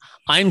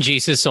 I'm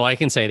Jesus, so I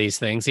can say these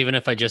things, even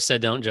if I just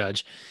said don't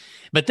judge.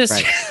 But this,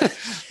 right.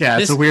 Yeah,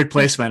 it's a weird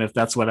placement if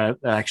that's what it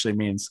actually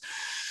means.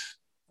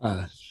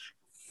 So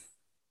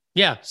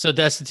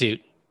destitute.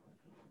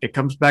 It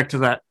comes back to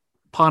that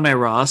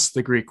poneros,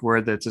 the Greek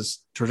word that's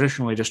just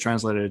traditionally just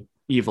translated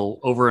evil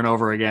over and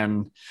over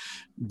again.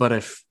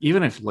 But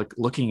even if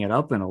looking it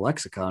up in a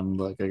lexicon,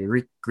 like a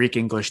Greek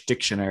English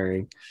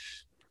dictionary,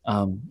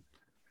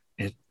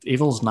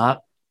 evil's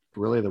not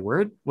really the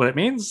word. What it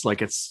means,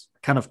 like, it's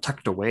kind of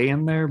tucked away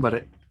in there,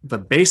 but the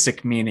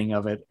basic meaning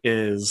of it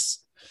is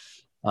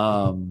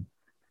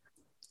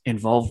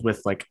involved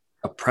with like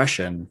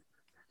oppression,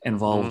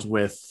 involved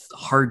with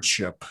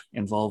hardship,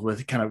 involved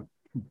with kind of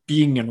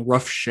being in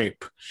rough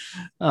shape.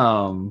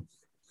 So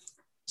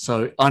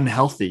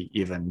unhealthy,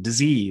 even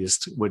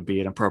diseased would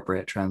be an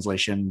appropriate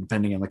translation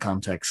depending on the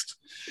context.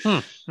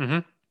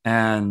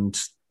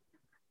 And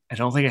I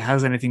don't think it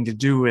has anything to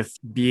do with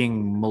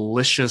being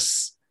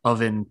malicious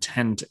of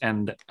intent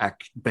and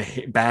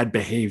bad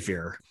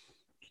behavior.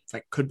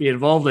 That could be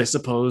involved, I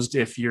suppose,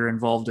 if you're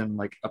involved in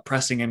like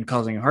oppressing and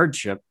causing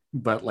hardship,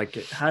 but like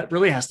it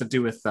really has to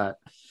do with that.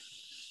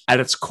 At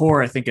its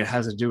core, I think it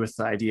has to do with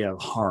the idea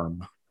of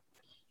harm.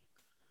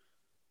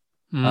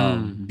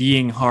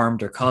 Being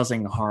harmed or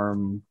causing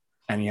harm,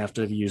 and you have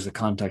to use the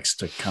context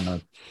to kind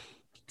of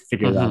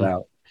figure that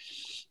out.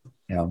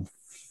 Yeah.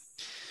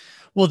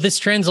 Well, this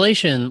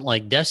translation,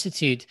 like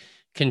destitute,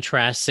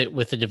 contrasts it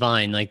with the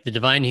divine, like the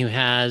divine who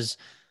has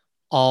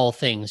all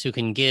things, who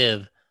can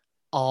give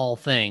all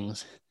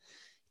things.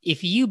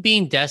 If you,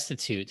 being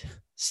destitute,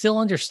 still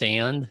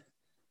understand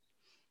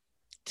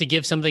to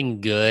give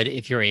something good,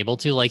 if you're able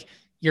to, like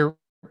you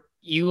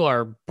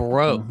are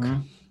broke.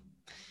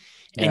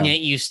 And yet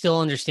you still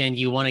understand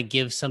you want to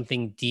give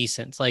something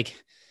decent. Like,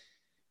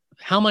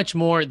 how much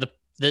more the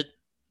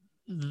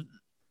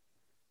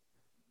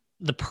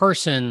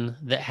person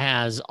that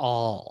has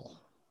all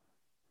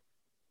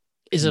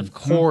is of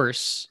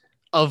course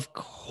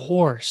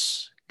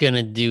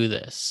gonna do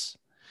this.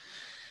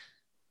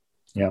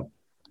 Yeah.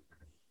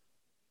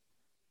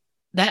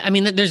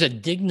 There's a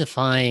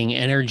dignifying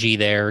energy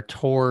there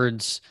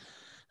towards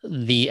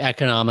the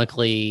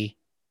economically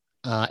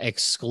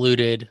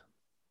excluded,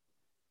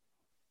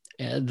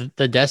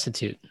 the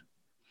destitute.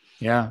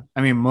 Yeah. I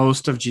mean,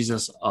 most of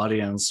Jesus'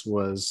 audience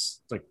was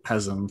like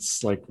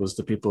peasants, like was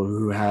the people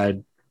who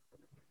had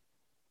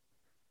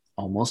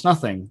almost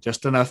nothing,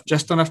 just enough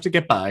to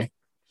get by,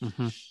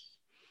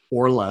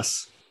 or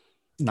less.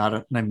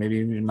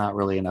 Maybe not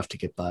really enough to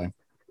get by.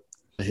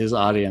 His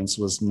audience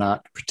was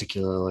not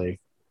particularly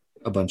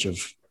a bunch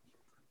of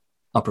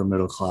upper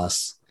middle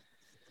class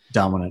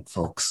dominant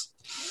folks.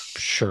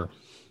 Sure.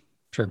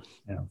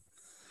 Yeah.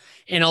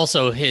 And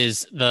also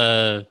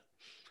the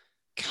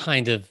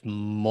kind of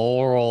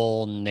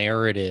moral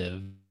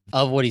narrative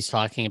of what he's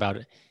talking about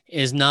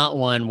is not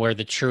one where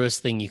the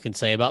truest thing you can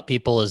say about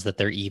people is that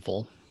they're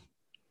evil.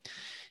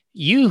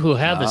 You who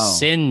have a Oh.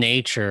 sin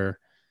nature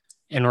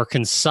and were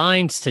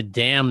consigned to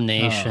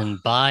damnation Oh,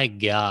 by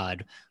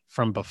God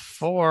from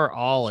before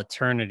all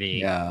eternity.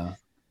 yeah.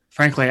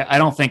 Frankly, I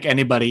don't think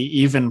anybody,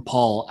 even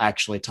Paul,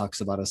 actually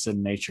talks about a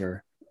sin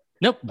nature.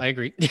 Nope, I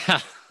agree. Yeah.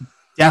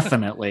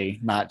 Definitely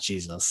not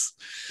Jesus.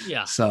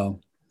 Yeah.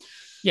 So,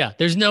 Yeah.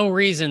 There's no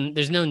reason,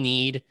 there's no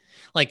need.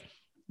 Like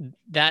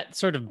that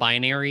sort of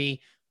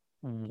binary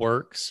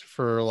works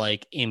for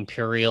like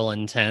imperial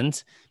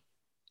intent.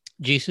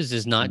 Jesus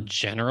is not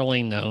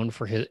generally known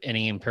for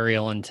any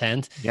imperial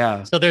intent.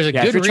 yeah. So there's a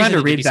Yeah. If good you're trying reason to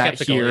to be read that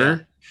skeptical.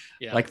 here,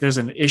 Yeah. like there's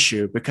an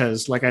issue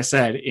because, like I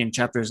said, in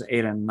chapters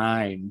 8 and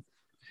 9,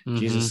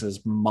 Jesus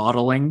is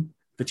modeling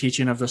the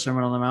teaching of the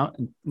Sermon on the Mount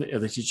and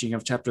the teaching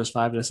of chapters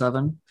 5 to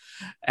 7.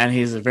 And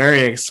he's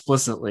very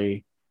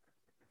explicitly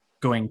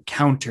going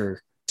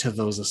counter to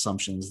those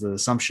assumptions. The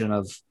assumption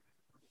of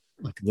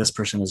like this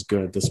person is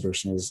good, this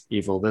person is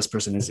evil, this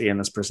person is in,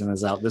 this person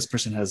is out, this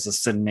person has a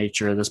sin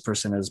nature, this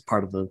person is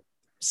part of the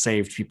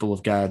saved people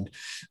of God.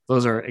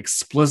 Those are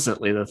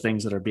explicitly the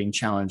things that are being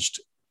challenged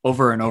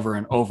over and over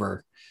and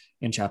over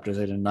in chapters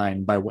 8 and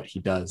 9 by what he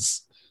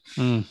does.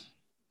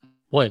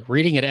 Boy,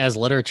 reading it as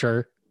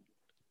literature,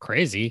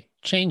 crazy,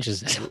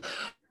 changes it.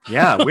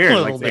 Yeah, weird.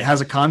 Like it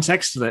has a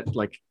context that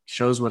like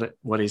shows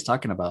what he's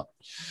talking about.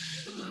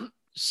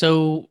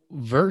 So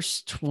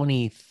verse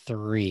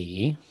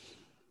 23,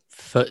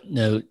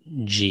 footnote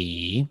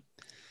G,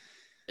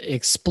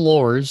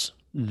 explores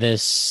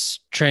this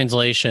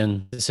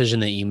translation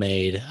decision that you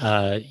made.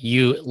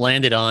 You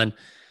landed on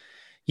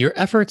your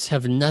efforts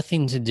have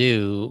nothing to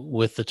do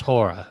with the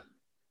Torah.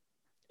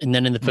 And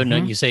then in the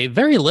footnote, you say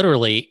very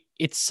literally,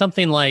 it's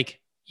something like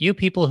you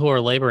people who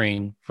are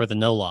laboring for the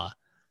no law.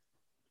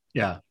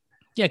 Yeah.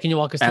 Yeah. Can you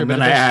walk us through? And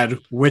then I add,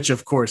 which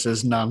of course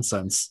is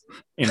nonsense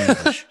in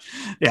English.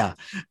 Yeah,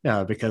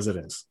 because it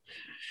is.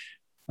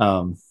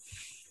 I'm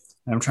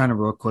trying to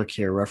real quick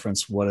here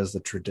reference what is the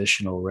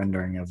traditional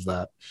rendering of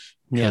that.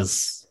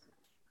 Because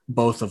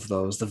both of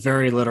those, the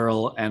very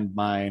literal and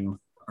mine,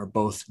 are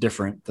both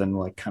different than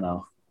like kind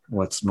of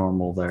what's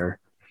normal there.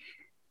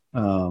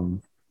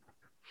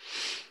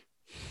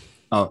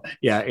 Oh,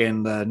 yeah.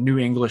 In the New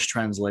English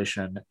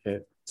translation,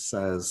 it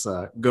says,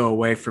 go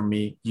away from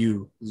me,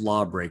 you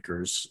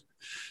lawbreakers.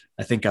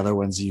 I think other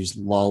ones use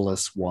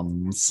lawless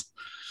ones,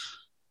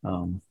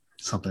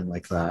 something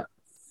like that.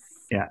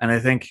 Yeah. And I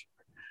think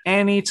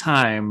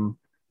anytime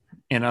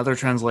in other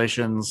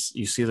translations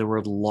you see the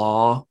word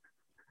law,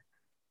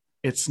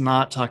 it's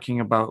not talking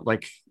about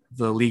like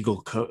the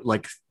legal code,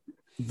 like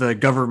the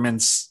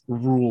government's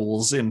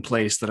rules in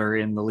place that are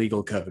in the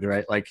legal code,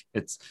 right? Like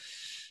it's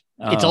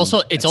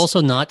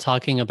also not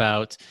talking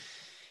about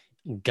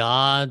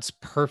God's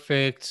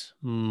perfect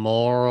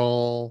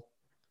moral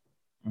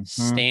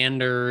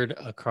standard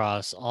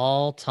across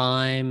all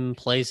time,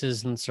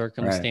 places, and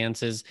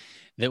circumstances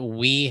that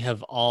we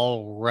have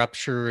all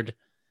ruptured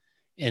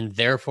and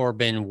therefore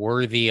been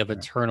worthy of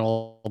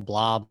eternal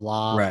blah,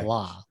 blah,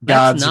 blah. That's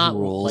God's not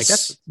rules like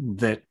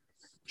that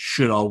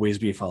should always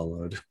be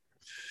followed.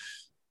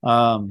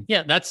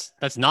 Yeah, that's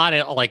not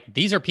it. Like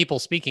these are people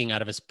speaking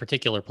out of a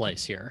particular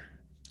place here.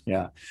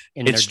 Yeah.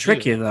 It's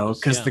tricky though,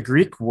 because the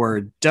Greek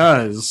word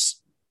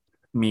does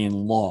mean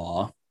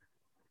law.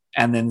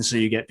 And then so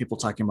you get people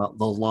talking about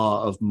the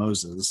law of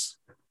Moses.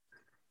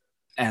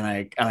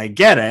 And I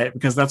get it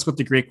because that's what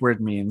the Greek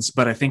word means.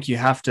 But I think you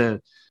have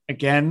to,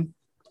 again,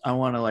 I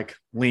want to like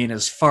lean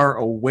as far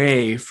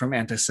away from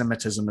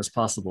anti-Semitism as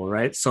possible,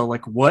 right? So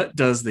like what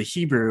does the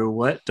Hebrew,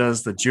 what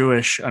does the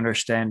Jewish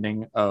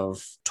understanding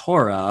of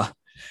Torah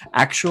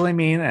actually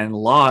mean? And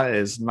law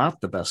is not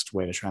the best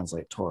way to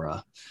translate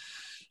Torah.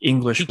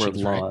 English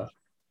teachings, word law. Right?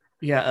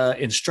 Yeah,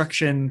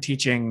 instruction,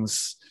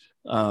 teachings,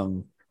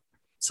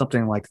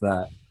 something like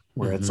that,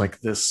 where it's like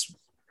this,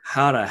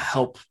 how to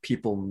help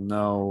people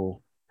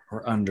know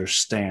or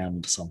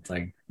understand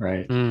something,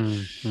 right?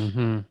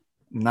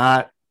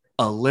 Not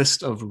a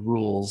list of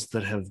rules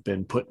that have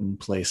been put in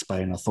place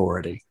by an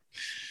authority.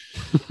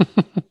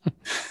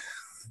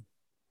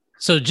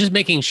 So just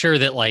making sure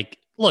that like,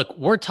 look,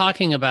 we're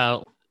talking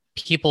about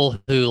people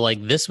who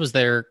like, this was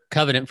their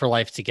covenant for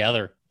life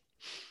together.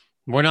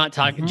 We're not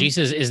talking,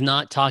 Jesus is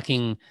not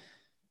talking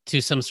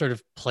to some sort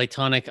of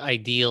Platonic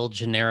ideal,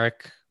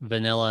 generic,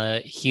 vanilla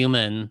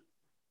human.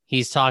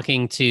 He's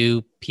talking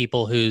to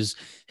people whose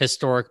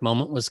historic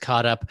moment was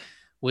caught up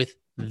with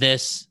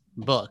this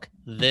book,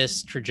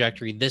 this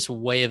trajectory, this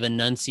way of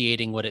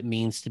enunciating what it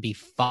means to be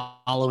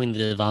following the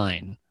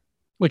divine,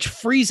 which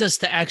frees us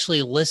to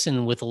actually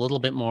listen with a little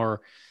bit more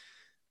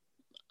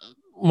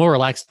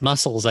relaxed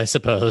muscles, I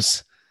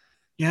suppose.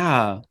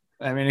 Yeah.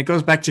 I mean, it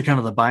goes back to kind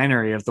of the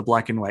binary of the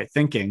black and white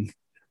thinking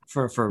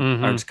for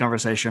our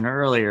conversation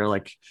earlier.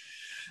 Like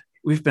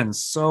we've been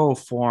so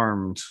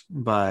formed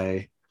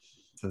by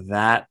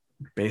that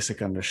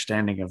basic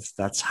understanding of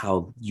that's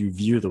how you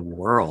view the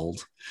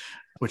world,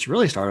 which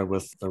really started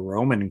with the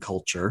Roman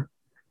culture,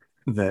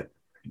 that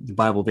the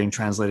Bible being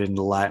translated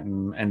into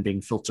Latin and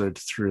being filtered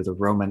through the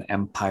Roman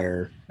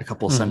Empire a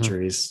couple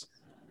centuries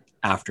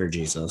after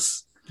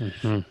Jesus,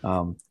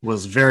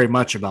 was very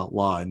much about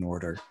law and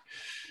order.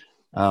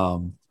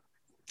 And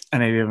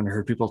I've even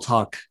heard people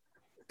talk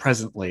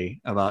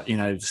presently about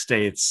United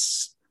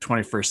States,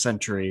 21st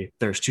century.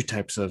 There's two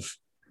types of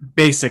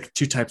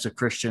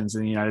Christians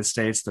in the United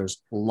States.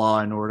 There's law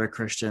and order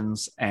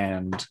Christians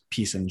and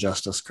peace and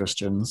justice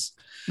Christians.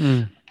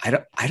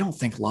 I don't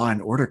think law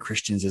and order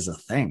Christians is a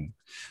thing.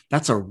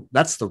 That's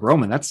the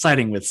Roman. That's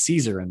siding with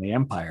Caesar and the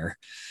empire.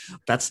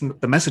 That's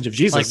the message of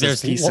Jesus, like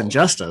is peace and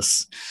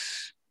justice.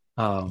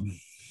 Well,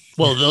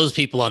 those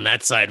people on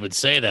that side would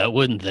say that,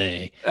 wouldn't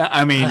they?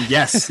 I mean,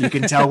 yes, you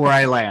can tell where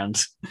I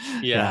land.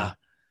 Yeah.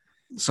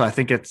 So I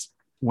think it's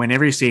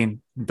whenever you see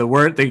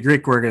the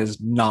Greek word is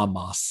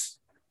nomos.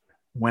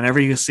 Whenever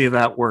you see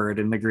that word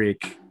in the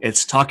Greek,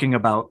 it's talking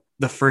about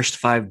the first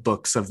 5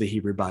 books of the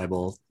Hebrew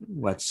Bible,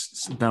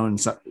 what's known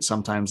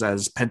sometimes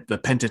as the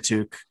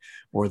Pentateuch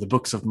or the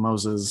books of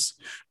Moses,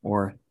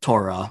 or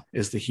Torah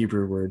is the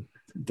Hebrew word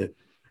that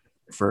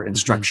for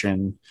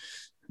instruction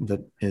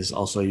that is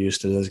also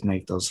used to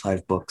designate those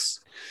 5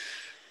 books.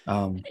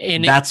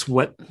 And that's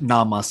what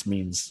nomos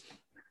means.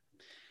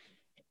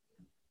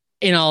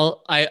 And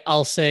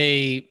I'll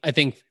say, I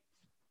think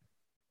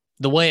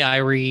the way I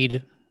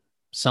read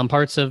some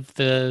parts of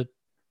the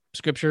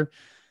scripture,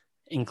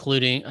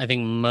 including, I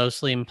think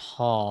mostly in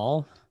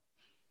Paul,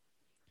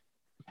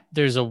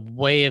 there's a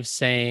way of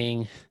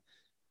saying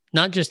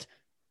not just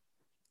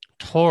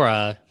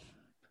Torah,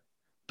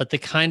 but the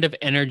kind of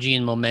energy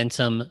and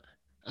momentum,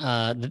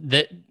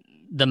 that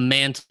the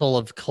mantle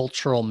of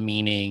cultural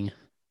meaning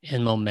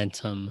and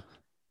momentum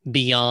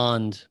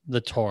beyond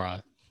the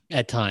Torah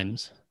at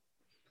times.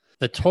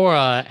 The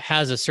Torah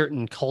has a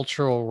certain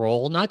cultural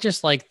role, not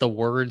just like the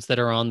words that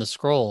are on the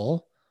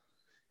scroll,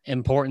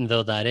 important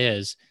though that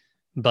is,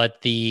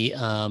 but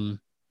there's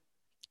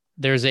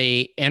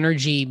a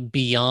energy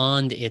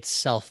beyond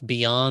itself,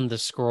 beyond the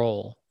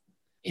scroll,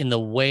 in the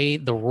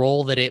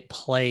role that it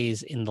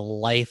plays in the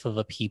life of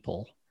a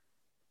people.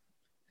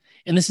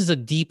 And this is a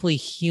deeply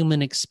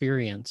human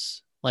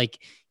experience. Like,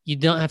 you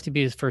don't have to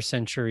be a first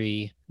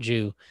century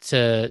Jew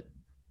to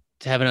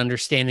have an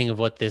understanding of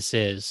what this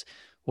is.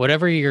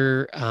 Whatever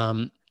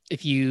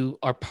if you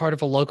are part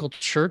of a local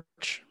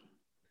church,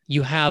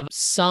 you have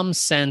some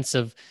sense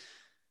of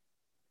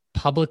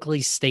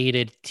publicly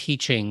stated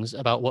teachings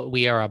about what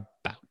we are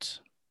about.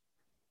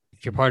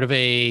 If you're part of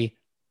it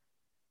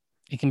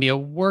can be a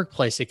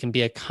workplace, it can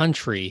be a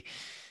country,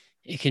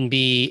 it can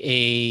be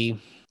a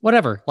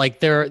whatever. Like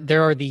there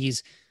are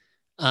these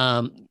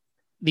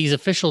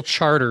official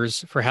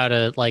charters for how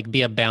to like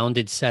be a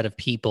bounded set of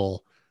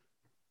people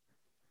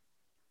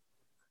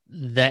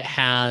that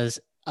has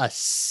a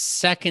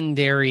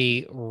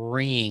secondary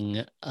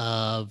ring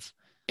of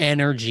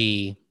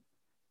energy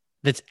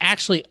that's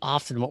actually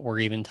often what we're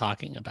even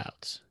talking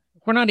about.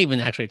 We're not even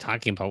actually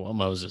talking about what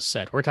Moses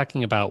said. We're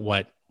talking about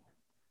what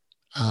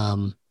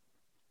how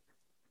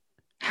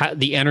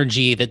the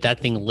energy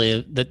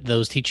that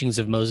those teachings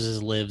of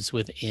Moses lives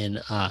within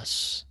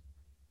us.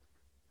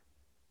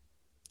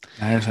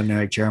 I also know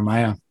like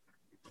Jeremiah.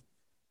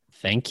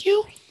 Thank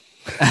you.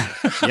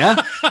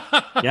 Yeah.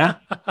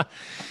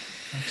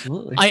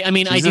 Absolutely. I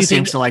mean, Jesus I do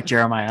seems to like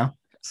Jeremiah.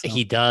 So.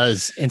 He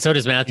does, and so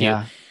does Matthew.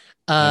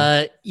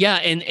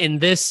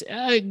 And this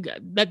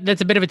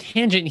that's a bit of a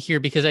tangent here,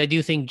 because I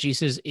do think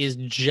Jesus is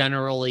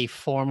generally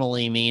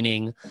formally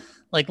meaning,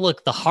 like,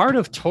 look, the heart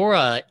of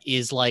Torah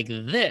is like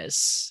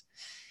this,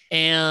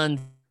 and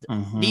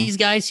these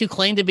guys who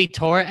claim to be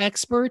Torah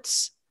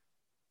experts,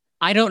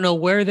 I don't know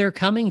where they're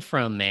coming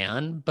from,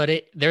 man, but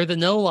they're the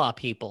no law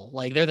people,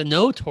 like they're the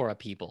no Torah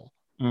people.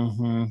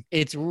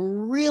 It's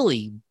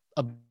really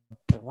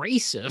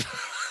abrasive.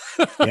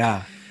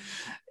 Yeah,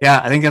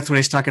 I think that's what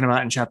he's talking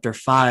about in chapter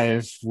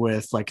 5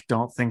 with like,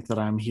 don't think that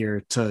I'm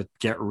here to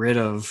get rid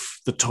of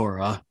the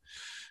Torah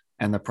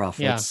and the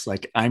prophets.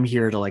 Like, I'm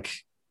here to like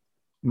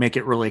make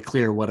it really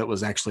clear what it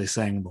was actually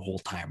saying the whole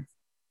time.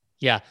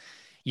 Yeah,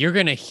 you're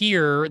gonna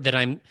hear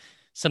that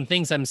some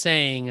things I'm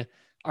saying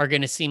are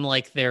gonna seem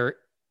like they're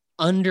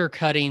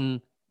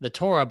undercutting the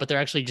Torah, but they're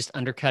actually just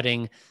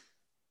undercutting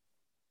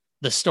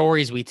the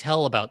stories we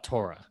tell about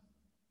Torah.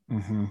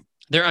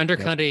 They're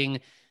undercutting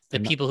the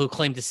people who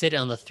claim to sit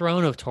on the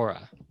throne of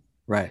Torah.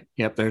 Right.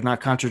 Yep. They're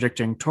not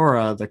contradicting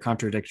Torah. They're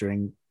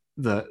contradicting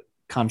the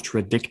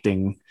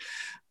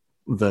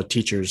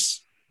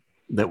teachers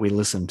that we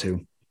listen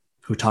to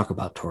who talk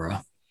about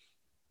Torah.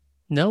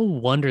 No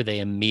wonder they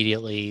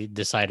immediately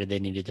decided they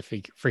needed to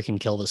freaking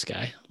kill this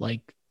guy.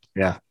 Like,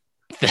 yeah,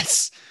 I'm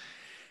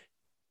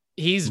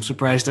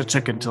surprised it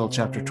took until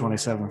chapter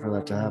 27 for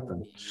that to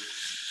happen.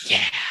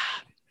 Yeah,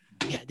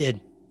 it did.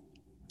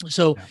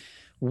 So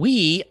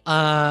we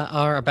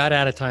are about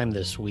out of time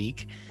this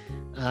week.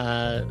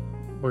 We're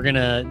going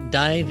to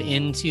dive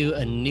into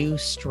a new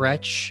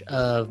stretch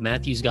of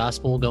Matthew's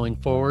gospel going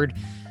forward.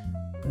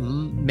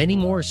 many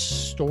more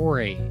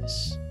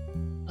stories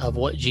of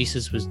what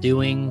Jesus was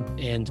doing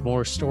and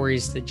more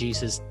stories that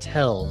Jesus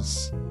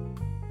tells.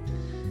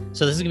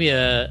 So this is going to be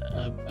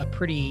a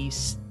pretty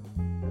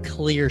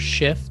clear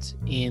shift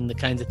in the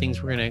kinds of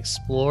things we're going to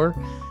explore.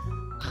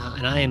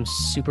 And I am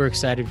super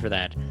excited for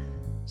that.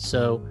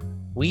 So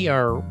we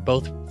are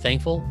both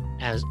thankful,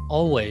 as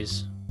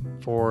always,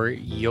 for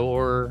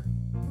your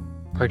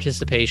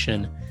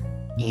participation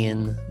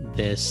in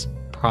this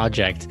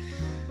project.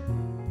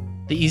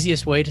 The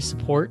easiest way to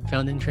support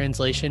Found in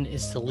Translation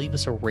is to leave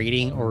us a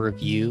rating or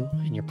review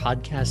in your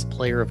podcast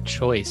player of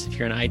choice. If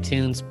you're on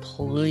iTunes,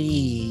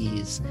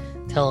 please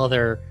tell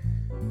other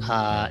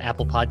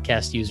Apple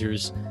Podcast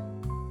users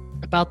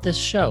about this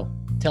show.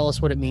 Tell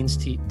them what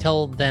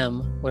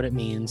it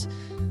means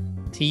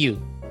to you.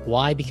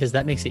 Why? Because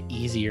that makes it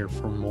easier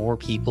for more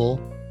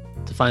people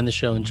to find the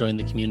show and join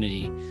the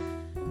community,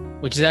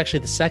 which is actually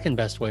the second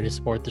best way to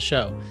support the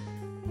show.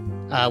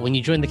 When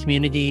you join the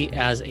community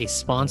as a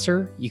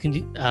sponsor, you can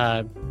do,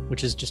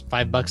 which is just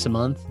 $5 a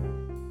month.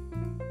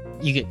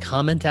 You get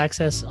comment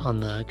access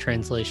on the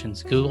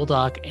Translations Google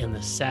Doc and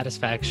the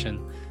satisfaction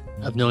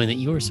of knowing that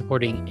you are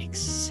supporting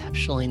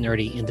exceptionally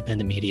nerdy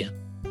independent media.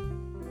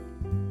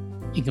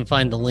 You can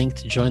find the link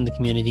to join the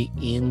community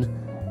in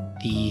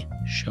the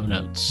show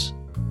notes.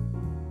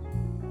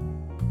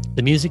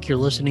 The music you're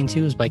listening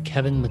to is by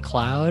Kevin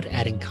MacLeod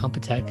at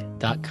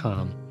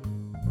Incompetech.com.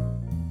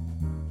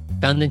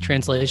 Found in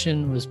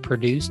Translation was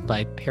produced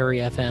by Perry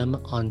FM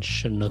on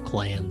Chinook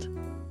Land.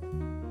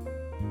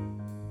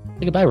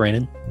 Say goodbye,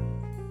 Rainen.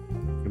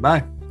 Goodbye.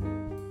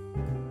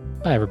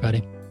 Bye,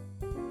 everybody.